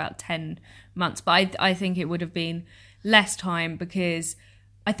together for about 10 months, but I think it would have been less time because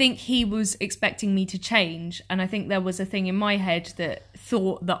I think he was expecting me to change, and I think there was a thing in my head that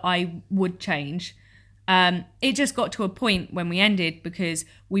thought that I would change. It just got to a point when we ended because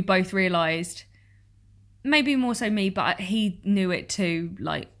we both realised, maybe more so me, but he knew it too,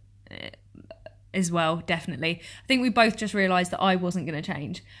 like, as well, definitely. I think we both just realised that I wasn't going to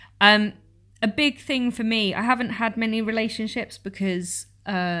change. A big thing for me, I haven't had many relationships because,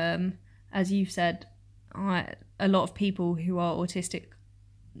 as you've said, a lot of people who are autistic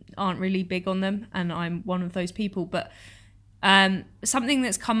aren't really big on them, and I'm one of those people. But something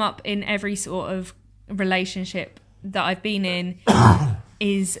that's come up in every sort of relationship that I've been in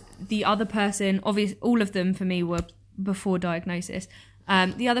is the other person, obviously all of them for me were before diagnosis,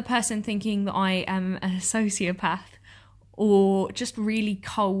 the other person thinking that I am a sociopath or just really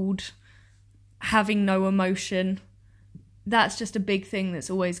cold, having no emotion. That's just a big thing that's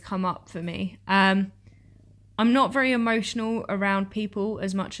always come up for me. I'm not very emotional around people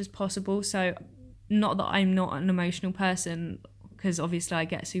as much as possible, so not that I'm not an emotional person, because obviously I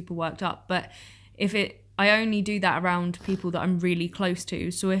get super worked up, but I only do that around people that I'm really close to.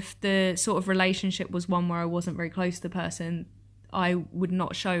 So if the sort of relationship was one where I wasn't very close to the person, I would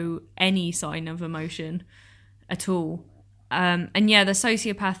not show any sign of emotion at all. And yeah, the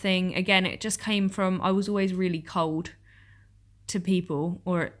sociopath thing, again, it just came from, I was always really cold to people,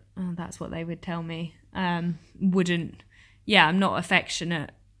 or that's what they would tell me. I'm not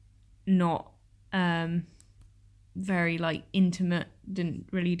affectionate, not very like intimate, didn't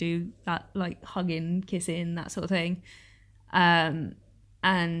really do that, like hugging, kissing, that sort of thing. And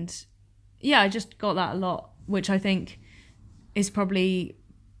yeah, I just got that a lot, which I think is probably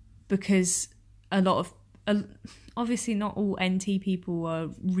because a lot of, obviously not all NT people are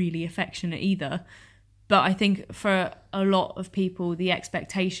really affectionate either, but I think for a lot of people the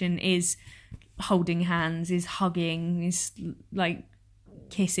expectation is holding hands, is hugging, is like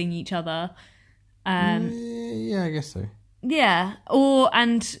kissing each other. Yeah, I guess so. Yeah,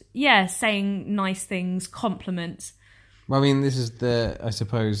 saying nice things, compliments. Well, I mean, this is I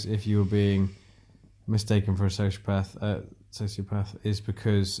suppose if you were being mistaken for a sociopath is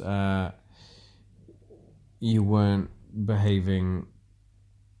because you weren't behaving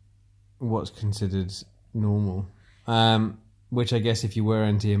what's considered normal. Which I guess if you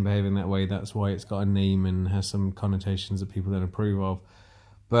were NT and behaving that way, that's why it's got a name and has some connotations that people don't approve of.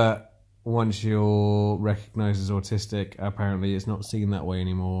 But once you're recognised as autistic, apparently it's not seen that way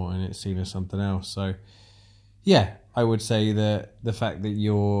anymore and it's seen as something else. So, yeah, I would say that the fact that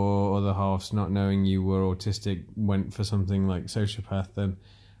your other half's not knowing you were autistic went for something like sociopath, then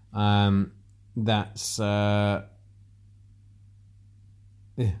that's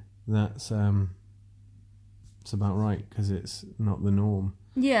it's about right, because it's not the norm.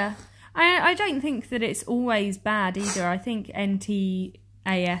 Yeah. I don't think that it's always bad either. I think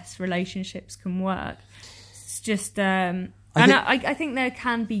NT-AS relationships can work. It's just... I think there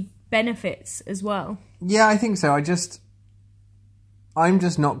can be benefits as well. Yeah, I think so. I'm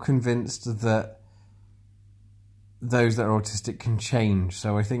just not convinced that those that are autistic can change.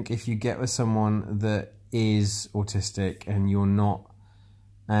 So I think if you get with someone that is autistic and you're not,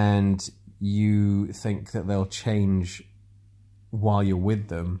 and you think that they'll change while you're with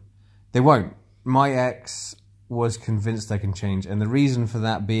them, they won't. My ex was convinced they can change, and the reason for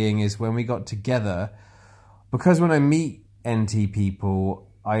that being is when we got together, because when I meet NT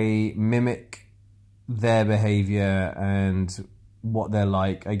people, I mimic their behavior and what they're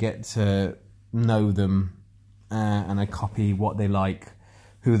like. I get to know them, and I copy what they like,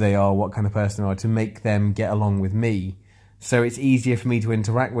 who they are, what kind of person they are, to make them get along with me. So it's easier for me to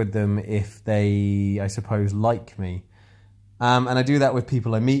interact with them if they, I suppose, like me. And I do that with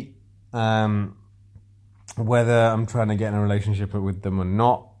people I meet, whether I'm trying to get in a relationship with them or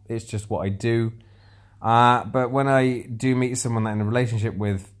not. It's just what I do. But when I do meet someone that I'm in a relationship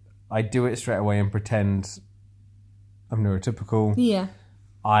with, I do it straight away and pretend I'm neurotypical. Yeah.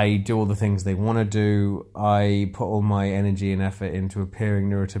 I do all the things they want to do. I put all my energy and effort into appearing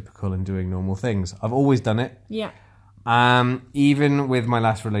neurotypical and doing normal things. I've always done it. Yeah. Even with my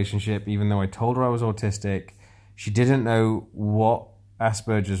last relationship, even though I told her I was autistic, she didn't know what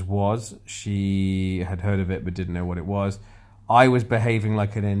Asperger's was. She had heard of it but didn't know what it was. I was behaving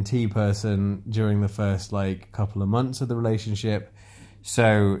like an NT person during the first couple of months of the relationship.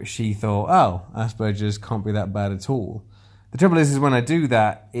 So she thought, oh, Asperger's can't be that bad at all. The trouble is when I do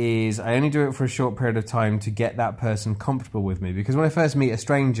that is I only do it for a short period of time to get that person comfortable with me. Because when I first meet a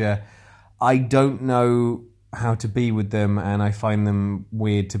stranger, I don't know how to be with them and I find them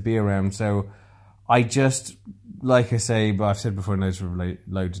weird to be around. So I just, like I say, but I've said before in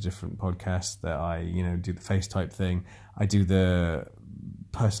loads of different podcasts that I, do the face type thing. I do the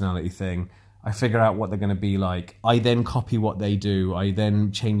personality thing. I figure out what they're going to be like. I then copy what they do. I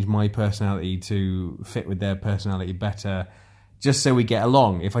then change my personality to fit with their personality better, just so we get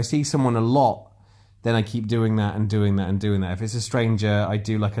along. If I see someone a lot, then I keep doing that and doing that and doing that. If it's a stranger, I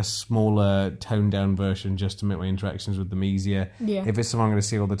do a smaller, toned-down version just to make my interactions with them easier. Yeah. If it's someone I'm going to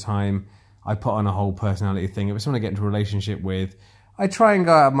see all the time, I put on a whole personality thing. If it's someone I get into a relationship with, I try and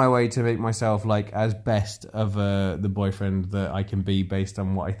go out of my way to make myself as best of the boyfriend that I can be based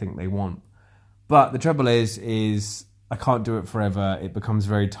on what I think they want. But the trouble is I can't do it forever. It becomes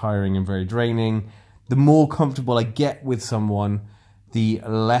very tiring and very draining. The more comfortable I get with someone, the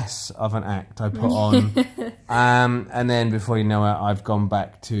less of an act I put on. And then before you know it, I've gone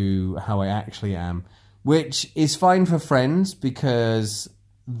back to how I actually am, which is fine for friends because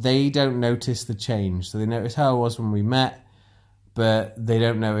they don't notice the change. So they notice how I was when we met, but they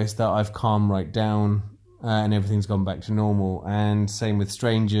don't notice that I've calmed right down and everything's gone back to normal. And same with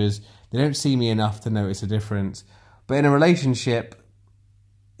strangers. They don't see me enough to notice a difference. But in a relationship,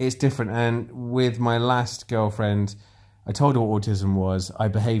 it's different. And with my last girlfriend, I told her what autism was. I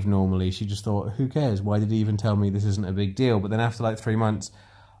behaved normally. She just thought, who cares? Why did he even tell me this isn't a big deal? But then after 3 months,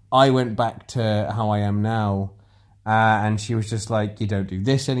 I went back to how I am now. And she was just like, you don't do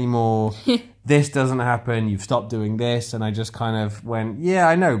this anymore. This doesn't happen. You've stopped doing this. And I just kind of went, yeah,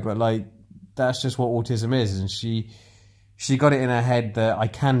 I know. But that's just what autism is. And she got it in her head that I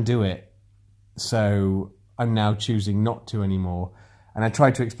can do it. So I'm now choosing not to anymore. And I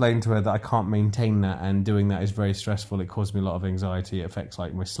tried to explain to her that I can't maintain that, and doing that is very stressful. It causes me a lot of anxiety. It affects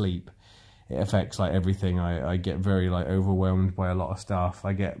my sleep. It affects everything. I get very overwhelmed by a lot of stuff.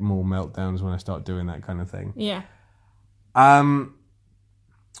 I get more meltdowns when I start doing that kind of thing. Yeah.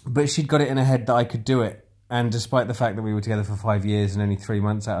 But she'd got it in her head that I could do it. And despite the fact that we were together for 5 years and only 3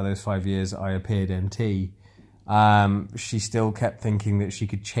 months out of those 5 years I appeared NT, she still kept thinking that she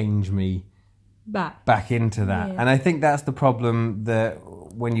could change me back into that. Yeah. And I think that's the problem, that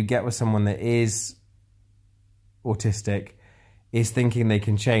when you get with someone that is autistic, is thinking they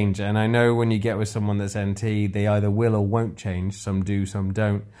can change. And I know when you get with someone that's NT, they either will or won't change. Some do, some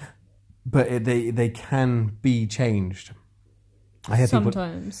don't. But they can be changed. I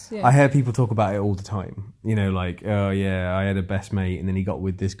hear people talk about it all the time. Oh yeah, I had a best mate and then he got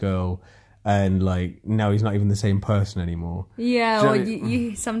with this girl and now he's not even the same person anymore. Yeah, or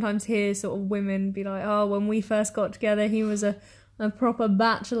you sometimes hear sort of women be like, oh, when we first got together he was a proper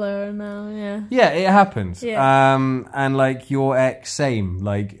bachelor and now, yeah. Yeah, it happens. Yeah. And your ex, same.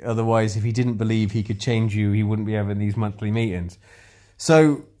 Otherwise, if he didn't believe he could change you, he wouldn't be having these monthly meetings.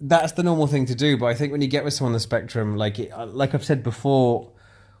 So that's the normal thing to do. But I think when you get with someone on the spectrum, like I've said before,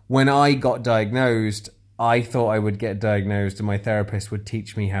 when I got diagnosed, I thought I would get diagnosed and my therapist would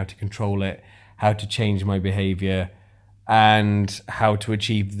teach me how to control it, how to change my behavior, and how to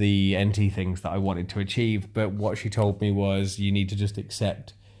achieve the NT things that I wanted to achieve. But what she told me was, you need to just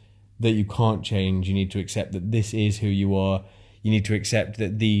accept that you can't change. You need to accept that this is who you are. You need to accept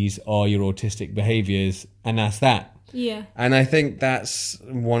that these are your autistic behaviors, and that's that. Yeah. And I think that's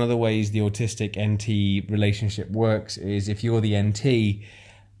one of the ways the autistic NT relationship works, is if you're the NT,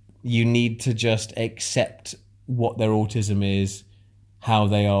 you need to just accept what their autism is, how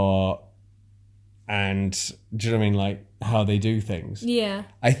they are, and do you know what I mean? How they do things. Yeah.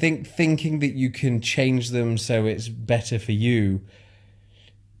 I think thinking that you can change them so it's better for you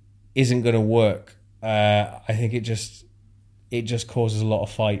isn't going to work. I think it just causes a lot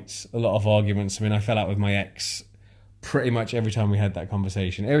of fights, a lot of arguments. I mean, I fell out with my ex pretty much every time we had that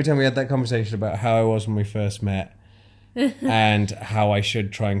conversation. Every time we had that conversation about how I was when we first met and how I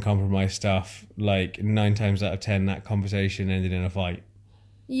should try and compromise stuff, like 9 times out of 10, that conversation ended in a fight.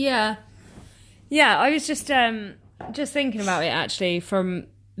 Yeah. Yeah, I was just thinking about it actually from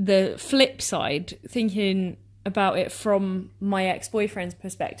the flip side, thinking about it from my ex-boyfriend's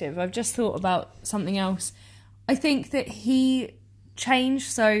perspective. I've just thought about something else. I think that he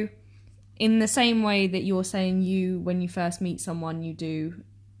changed, so in the same way that you're saying when you first meet someone, you do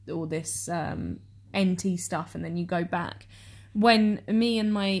all this NT stuff and then you go back. When me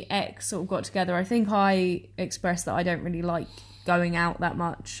and my ex sort of got together, I think I expressed that I don't really like going out that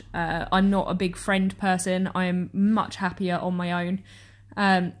much. I'm not a big friend person. I'm much happier on my own.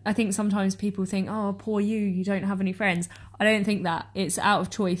 I think sometimes people think, oh, poor you don't have any friends. I don't think that. It's out of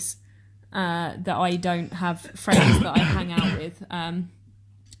choice that I don't have friends that I hang out with.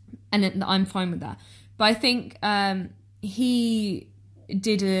 And I'm fine with that. But I think he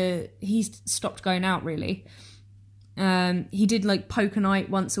stopped going out, really. He did like poker night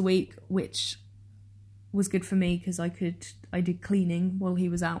once a week, which was good for me because I did cleaning while he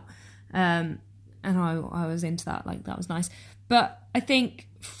was out. And I was into that, like that was nice. But I think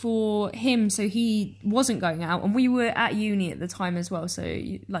for him, so he wasn't going out, and we were at uni at the time as well. So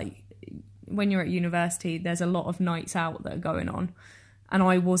like when you're at university, there's a lot of nights out that are going on, and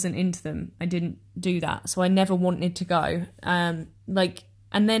I wasn't into them. I didn't do that, so I never wanted to go. And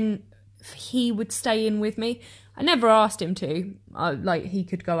then he would stay in with me. I never asked him to. He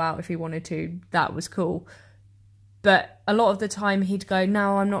could go out if he wanted to. That was cool. But a lot of the time he'd go,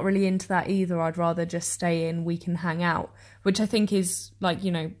 no, I'm not really into that either. I'd rather just stay in. We can hang out, which I think is like, you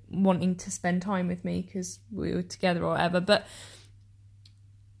know, wanting to spend time with me because we were together or whatever. But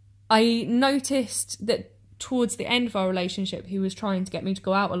I noticed that towards the end of our relationship, he was trying to get me to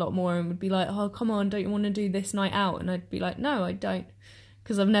go out a lot more and would be like, oh, come on, don't you want to do this night out? And I'd be like, no, I don't,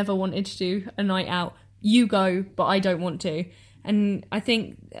 because I've never wanted to do a night out. You go, but I don't want to. And I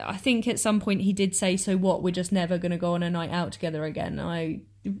think at some point he did say, so what, we're just never going to go on a night out together again. I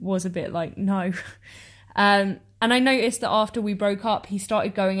was a bit like, no. And I noticed that after we broke up, he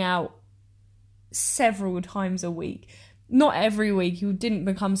started going out several times a week. Not every week, he didn't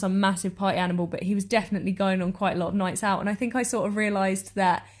become some massive party animal, but he was definitely going on quite a lot of nights out. And I think I sort of realised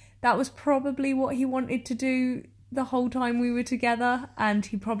that was probably what he wanted to do the whole time we were together. And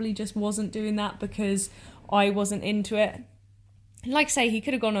he probably just wasn't doing that because I wasn't into it. Like I say, he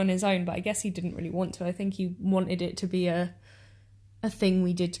could have gone on his own, but I guess he didn't really want to. I think he wanted it to be a thing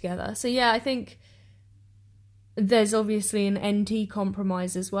we did together. So yeah, I think there's obviously an NT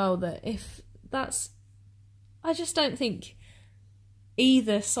compromise as well, that if that's... I just don't think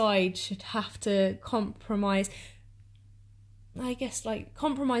either side should have to compromise. I guess, like,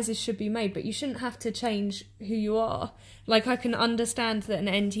 compromises should be made, but you shouldn't have to change who you are. Like, I can understand that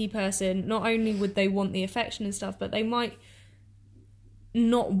an NT person, not only would they want the affection and stuff, but they might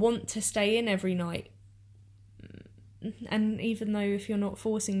not want to stay in every night. And even though if you're not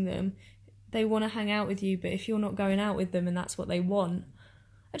forcing them, they want to hang out with you, but if you're not going out with them and that's what they want,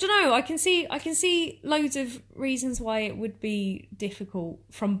 I don't know, I can see loads of reasons why it would be difficult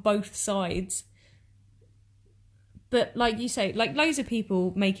from both sides. But like you say, like loads of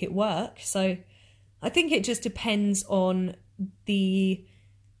people make it work, so I think it just depends on the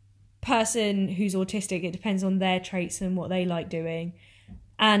person who's autistic. It depends on their traits and what they like doing.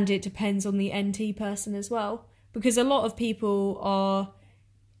 And it depends on the NT person as well. Because a lot of people are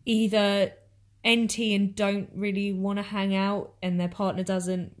either NT and don't really want to hang out, and their partner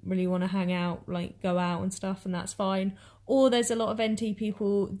doesn't really want to hang out, like go out and stuff, and that's fine. Or there's a lot of NT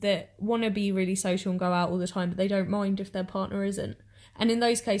people that want to be really social and go out all the time, but they don't mind if their partner isn't. And in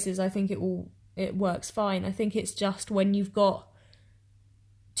those cases, I think it works fine. I think it's just when you've got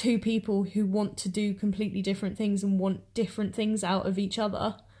two people who want to do completely different things and want different things out of each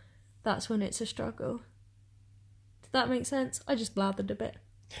other, that's when it's a struggle. Did that make sense? I just blathered a bit.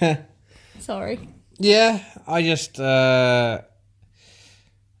 Sorry. Yeah, I just don't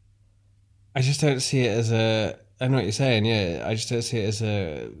see it as a... I know what you're saying, yeah. I just don't see it as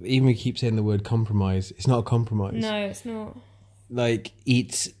a... Even we keep saying the word compromise. It's not a compromise. No, it's not. Like,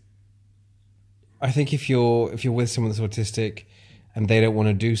 it's... I think if you're with someone that's autistic and they don't want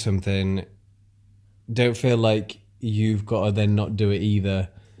to do something, don't feel like you've got to then not do it either.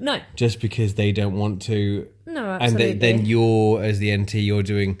 No. Just because they don't want to. No, absolutely. And then you're, as the NT, you're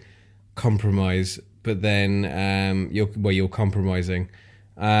doing compromise, but then you're compromising.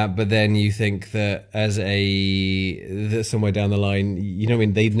 But then you think that that somewhere down the line, you know what I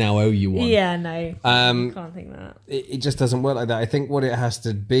mean, they now owe you one. Yeah, no. I can't think that. It just doesn't work like that. I think what it has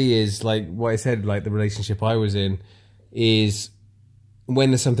to be is like what I said, like the relationship I was in is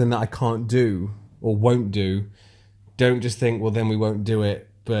when there's something that I can't do or won't do, don't just think, well, then we won't do it,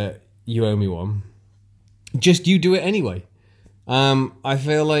 but you owe me one. Just you do it anyway. I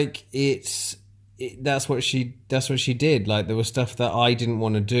feel like that's what she did. Like there was stuff that I didn't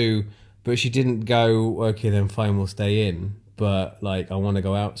want to do, but she didn't go, okay, then fine, we'll stay in. But like I want to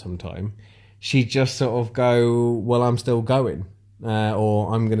go out sometime. She just sort of go, well, I'm still going,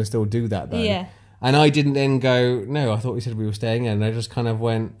 or I'm going to still do that then. Yeah. And I didn't then go, no, I thought we said we were staying in. And I just kind of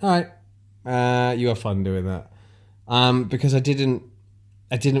went, all right, you have fun doing that. Because I didn't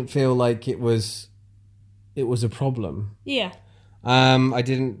feel like it was a problem. Yeah. I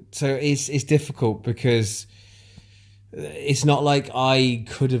didn't. So it's difficult because it's not like I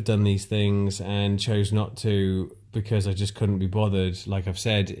could have done these things and chose not to because I just couldn't be bothered. Like I've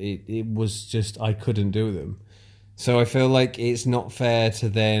said, it was just I couldn't do them. So I feel like it's not fair to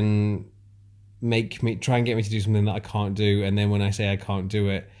then try and get me to do something that I can't do, and then when I say I can't do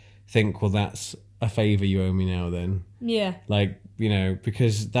it, think, well, that's a favour you owe me now then. Yeah. Like, you know,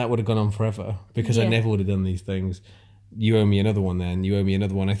 because that would have gone on forever because I never would have done these things. You owe me another one then. You owe me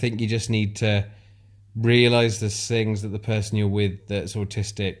another one. I think you just need to realise there's things that the person you're with that's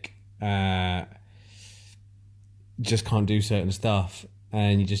autistic just can't do certain stuff,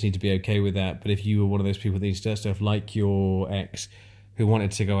 and you just need to be okay with that. But if you were one of those people that needs to do stuff, like your ex who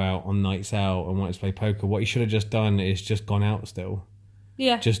wanted to go out on nights out and wanted to play poker, what you should have just done is just gone out still.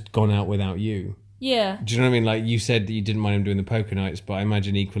 Yeah. Just gone out without you. Yeah. Do you know what I mean? Like you said that you didn't mind him doing the poker nights, but I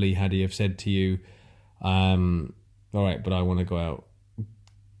imagine equally had he have said to you, all right, but I want to go out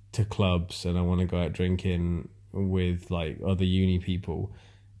to clubs and I want to go out drinking with like other uni people,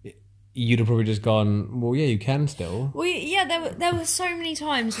 you'd have probably just gone, well, yeah, you can still. Well, yeah, there were so many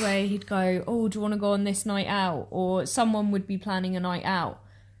times where he'd go, oh, do you want to go on this night out? Or someone would be planning a night out.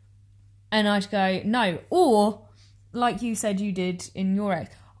 And I'd go, no. Or, like you said you did in your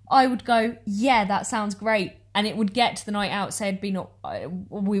ex, I would go, yeah, that sounds great. And it would get to the night out, say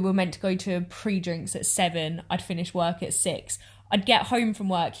we were meant to go to pre-drinks at 7, I'd finish work at 6. I'd get home from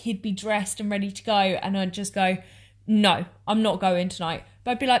work, he'd be dressed and ready to go, and I'd just go, no, I'm not going tonight.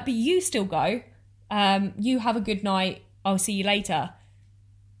 But I'd be like, but you still go. You have a good night, I'll see you later.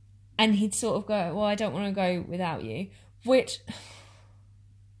 And he'd sort of go, well, I don't want to go without you. Which,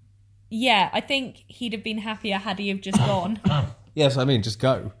 yeah, I think he'd have been happier had he have just gone. Yes, I mean, just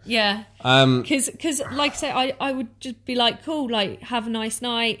go. Yeah. Because like I say, I would just be like, cool, like, have a nice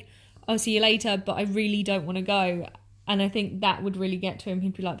night. I'll see you later, but I really don't want to go. And I think that would really get to him.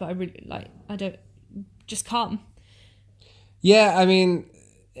 He'd be like, but I really, like, I don't, just come. Yeah, I mean,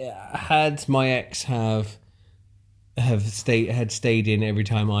 had my ex had stayed in every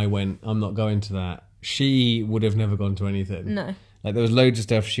time I went, I'm not going to that, she would have never gone to anything. No. Like, there was loads of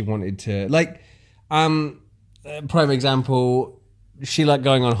stuff she wanted to, like, prime example, she liked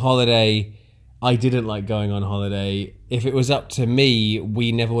going on holiday. I didn't like going on holiday. If it was up to me,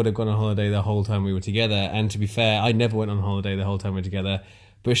 we never would have gone on holiday the whole time we were together. And to be fair, I never went on holiday the whole time we were together.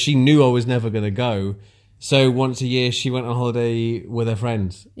 But she knew I was never going to go. So once a year, she went on holiday with her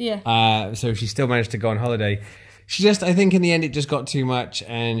friends. Yeah. So she still managed to go on holiday. She just, I think in the end, it just got too much.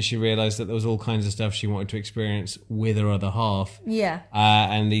 And she realised that there was all kinds of stuff she wanted to experience with her other half. Yeah.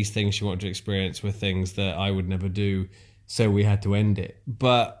 And these things she wanted to experience were things that I would never do. So we had to end it.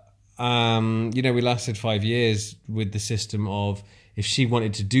 But, you know, we lasted 5 years with the system of if she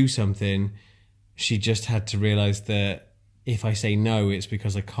wanted to do something, she just had to realise that if I say no, it's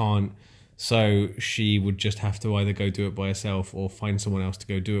because I can't. So she would just have to either go do it by herself or find someone else to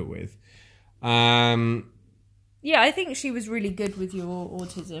go do it with. Yeah, I think she was really good with your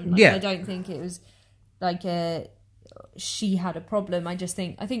autism. Like, yeah. I don't think it was like she had a problem. I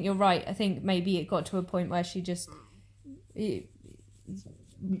think you're right. I think maybe it got to a point where she just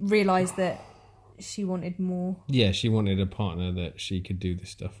realised that she wanted more. Yeah, she wanted a partner that she could do this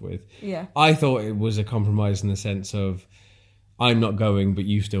stuff with. Yeah. I thought it was a compromise in the sense of I'm not going, but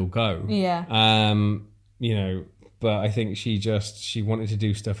you still go. Yeah. You know, but I think she wanted to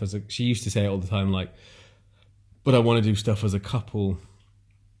do stuff she used to say it all the time, like, but I want to do stuff as a couple.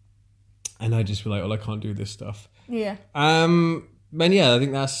 And I'd just be like, well, I can't do this stuff. Yeah. And yeah, I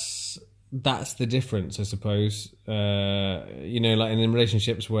think that's the difference, I suppose. You know, like in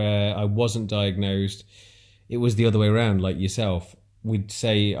relationships where I wasn't diagnosed, it was the other way around, like yourself. I'd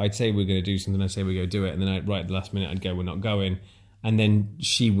say we're going to do something, I'd say we're going to do it, and then right at the last minute I'd go, we're not going. and then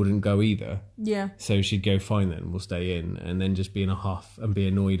she wouldn't go either. Yeah. So she'd go, fine then, we'll stay in, and then just be in a huff and be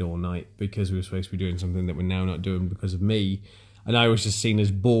annoyed all night because we were supposed to be doing something that we're now not doing because of me. And I was just seen as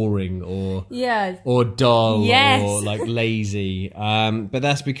boring or dull Yes. or like lazy. But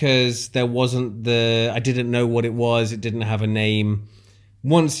that's because I didn't know what it was. It didn't have a name.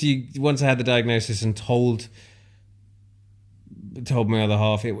 Once I had the diagnosis and told my other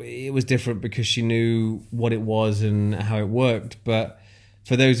half, it was different because she knew what it was and how it worked. But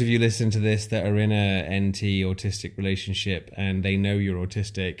for those of you listening to this that are in a NT autistic relationship and they know you're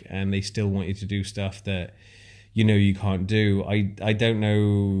autistic and they still want you to do stuff that you know you can't do, I don't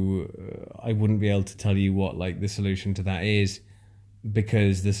know, I wouldn't be able to tell you what like the solution to that is,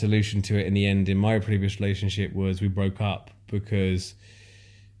 because the solution to it in the end in my previous relationship was we broke up because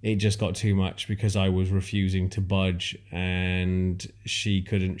it just got too much, because I was refusing to budge and she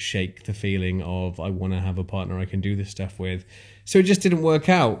couldn't shake the feeling of I want to have a partner I can do this stuff with. So it just didn't work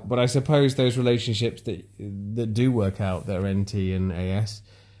out. But I suppose those relationships that do work out, that are NT and AS,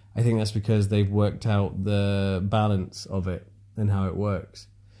 I think that's because they've worked out the balance of it and how it works.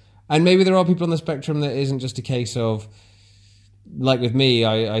 And maybe there are people on the spectrum that isn't just a case of, like with me,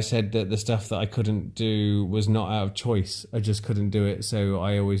 I said that the stuff that I couldn't do was not out of choice. I just couldn't do it. So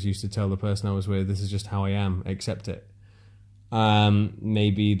I always used to tell the person I was with, this is just how I am, accept it.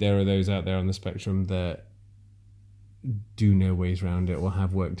 Maybe there are those out there on the spectrum that do know ways around it or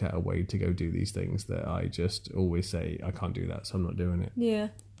have worked out a way to go do these things that I just always say, I can't do that, so I'm not doing it. Yeah.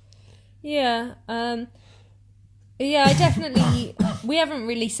 Yeah. I definitely... we haven't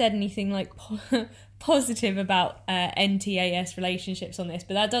really said anything like positive about NTAS relationships on this,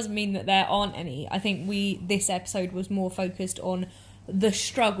 but that doesn't mean that there aren't any. I think this episode was more focused on the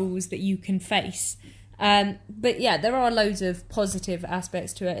struggles that you can face. But yeah, there are loads of positive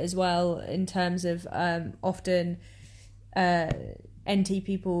aspects to it as well, in terms of often NT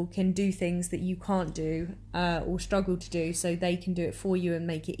people can do things that you can't do or struggle to do, so they can do it for you and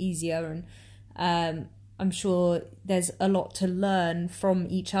make it easier. And I'm sure there's a lot to learn from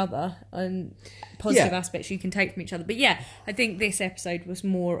each other and positive aspects you can take from each other. But yeah, I think this episode was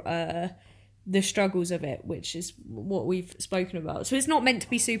more the struggles of it, which is what we've spoken about. So it's not meant to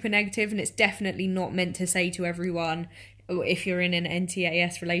be super negative, and it's definitely not meant to say to everyone, if you're in an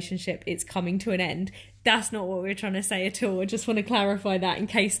NTAS relationship, it's coming to an end. That's not what we're trying to say at all. I just want to clarify that in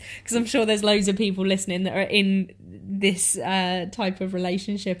case, because I'm sure there's loads of people listening that are in this type of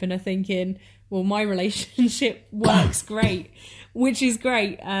relationship and are thinking, well, my relationship works great, which is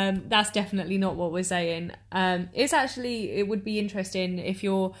great. That's definitely not what we're saying. It would be interesting if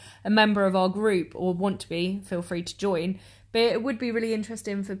you're a member of our group or want to be, feel free to join. But it would be really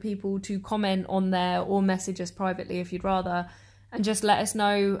interesting for people to comment on there or message us privately if you'd rather, and just let us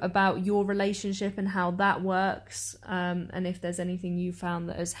know about your relationship and how that works, and if there's anything you found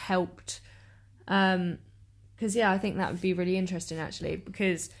that has helped. Because I think that would be really interesting actually,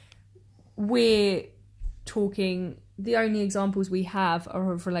 because we're talking, the only examples we have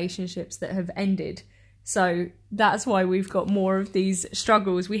are of relationships that have ended. So that's why we've got more of these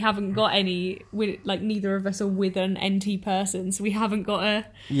struggles. We haven't got any, neither of us are with an NT person, so we haven't got a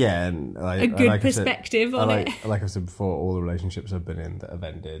good perspective on it. Like I said before, all the relationships I've been in that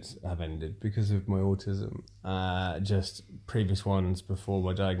have ended because of my autism. Just previous ones before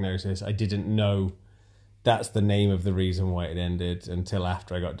my diagnosis, I didn't know that's the name of the reason why it ended until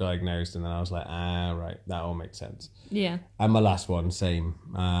after I got diagnosed, and then I was like, right, that all makes sense. Yeah. And my last one, same.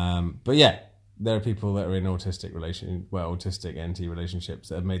 But yeah, there are people that are in autistic NT relationships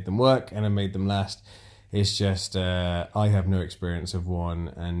that have made them work and have made them last. It's just I have no experience of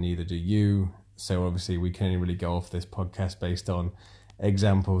one, and neither do you. So obviously we can only really go off this podcast based on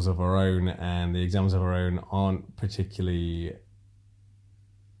examples of our own, and the examples of our own aren't particularly...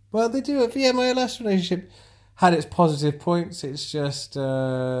 Well, they do. My last relationship had its positive points. It's just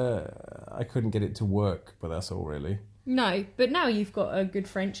I couldn't get it to work, but that's all really. No, but now you've got a good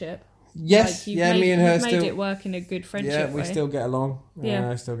friendship. Yes, me and her made it work in a good friendship. Yeah, we still get along. Yeah,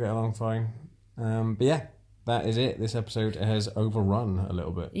 I still get along fine. But yeah, that is it. This episode has overrun a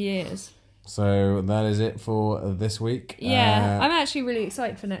little bit. Yes. So that is it for this week. Yeah, I'm actually really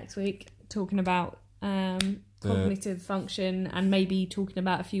excited for next week, talking about cognitive function and maybe talking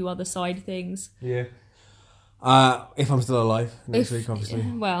about a few other side things. Yeah. If I'm still alive next week, obviously.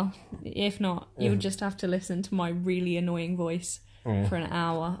 Well, if not, you'll just have to listen to my really annoying voice for an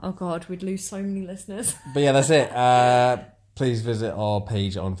hour. Oh God, we'd lose so many listeners. But yeah, that's it. Please visit our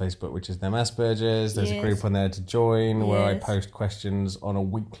page on Facebook, which is Them Aspergers. There's a group on there to join where I post questions on a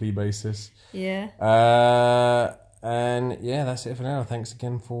weekly basis. Yeah. And yeah, that's it for now. Thanks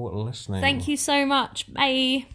again for listening. Thank you so much. Bye.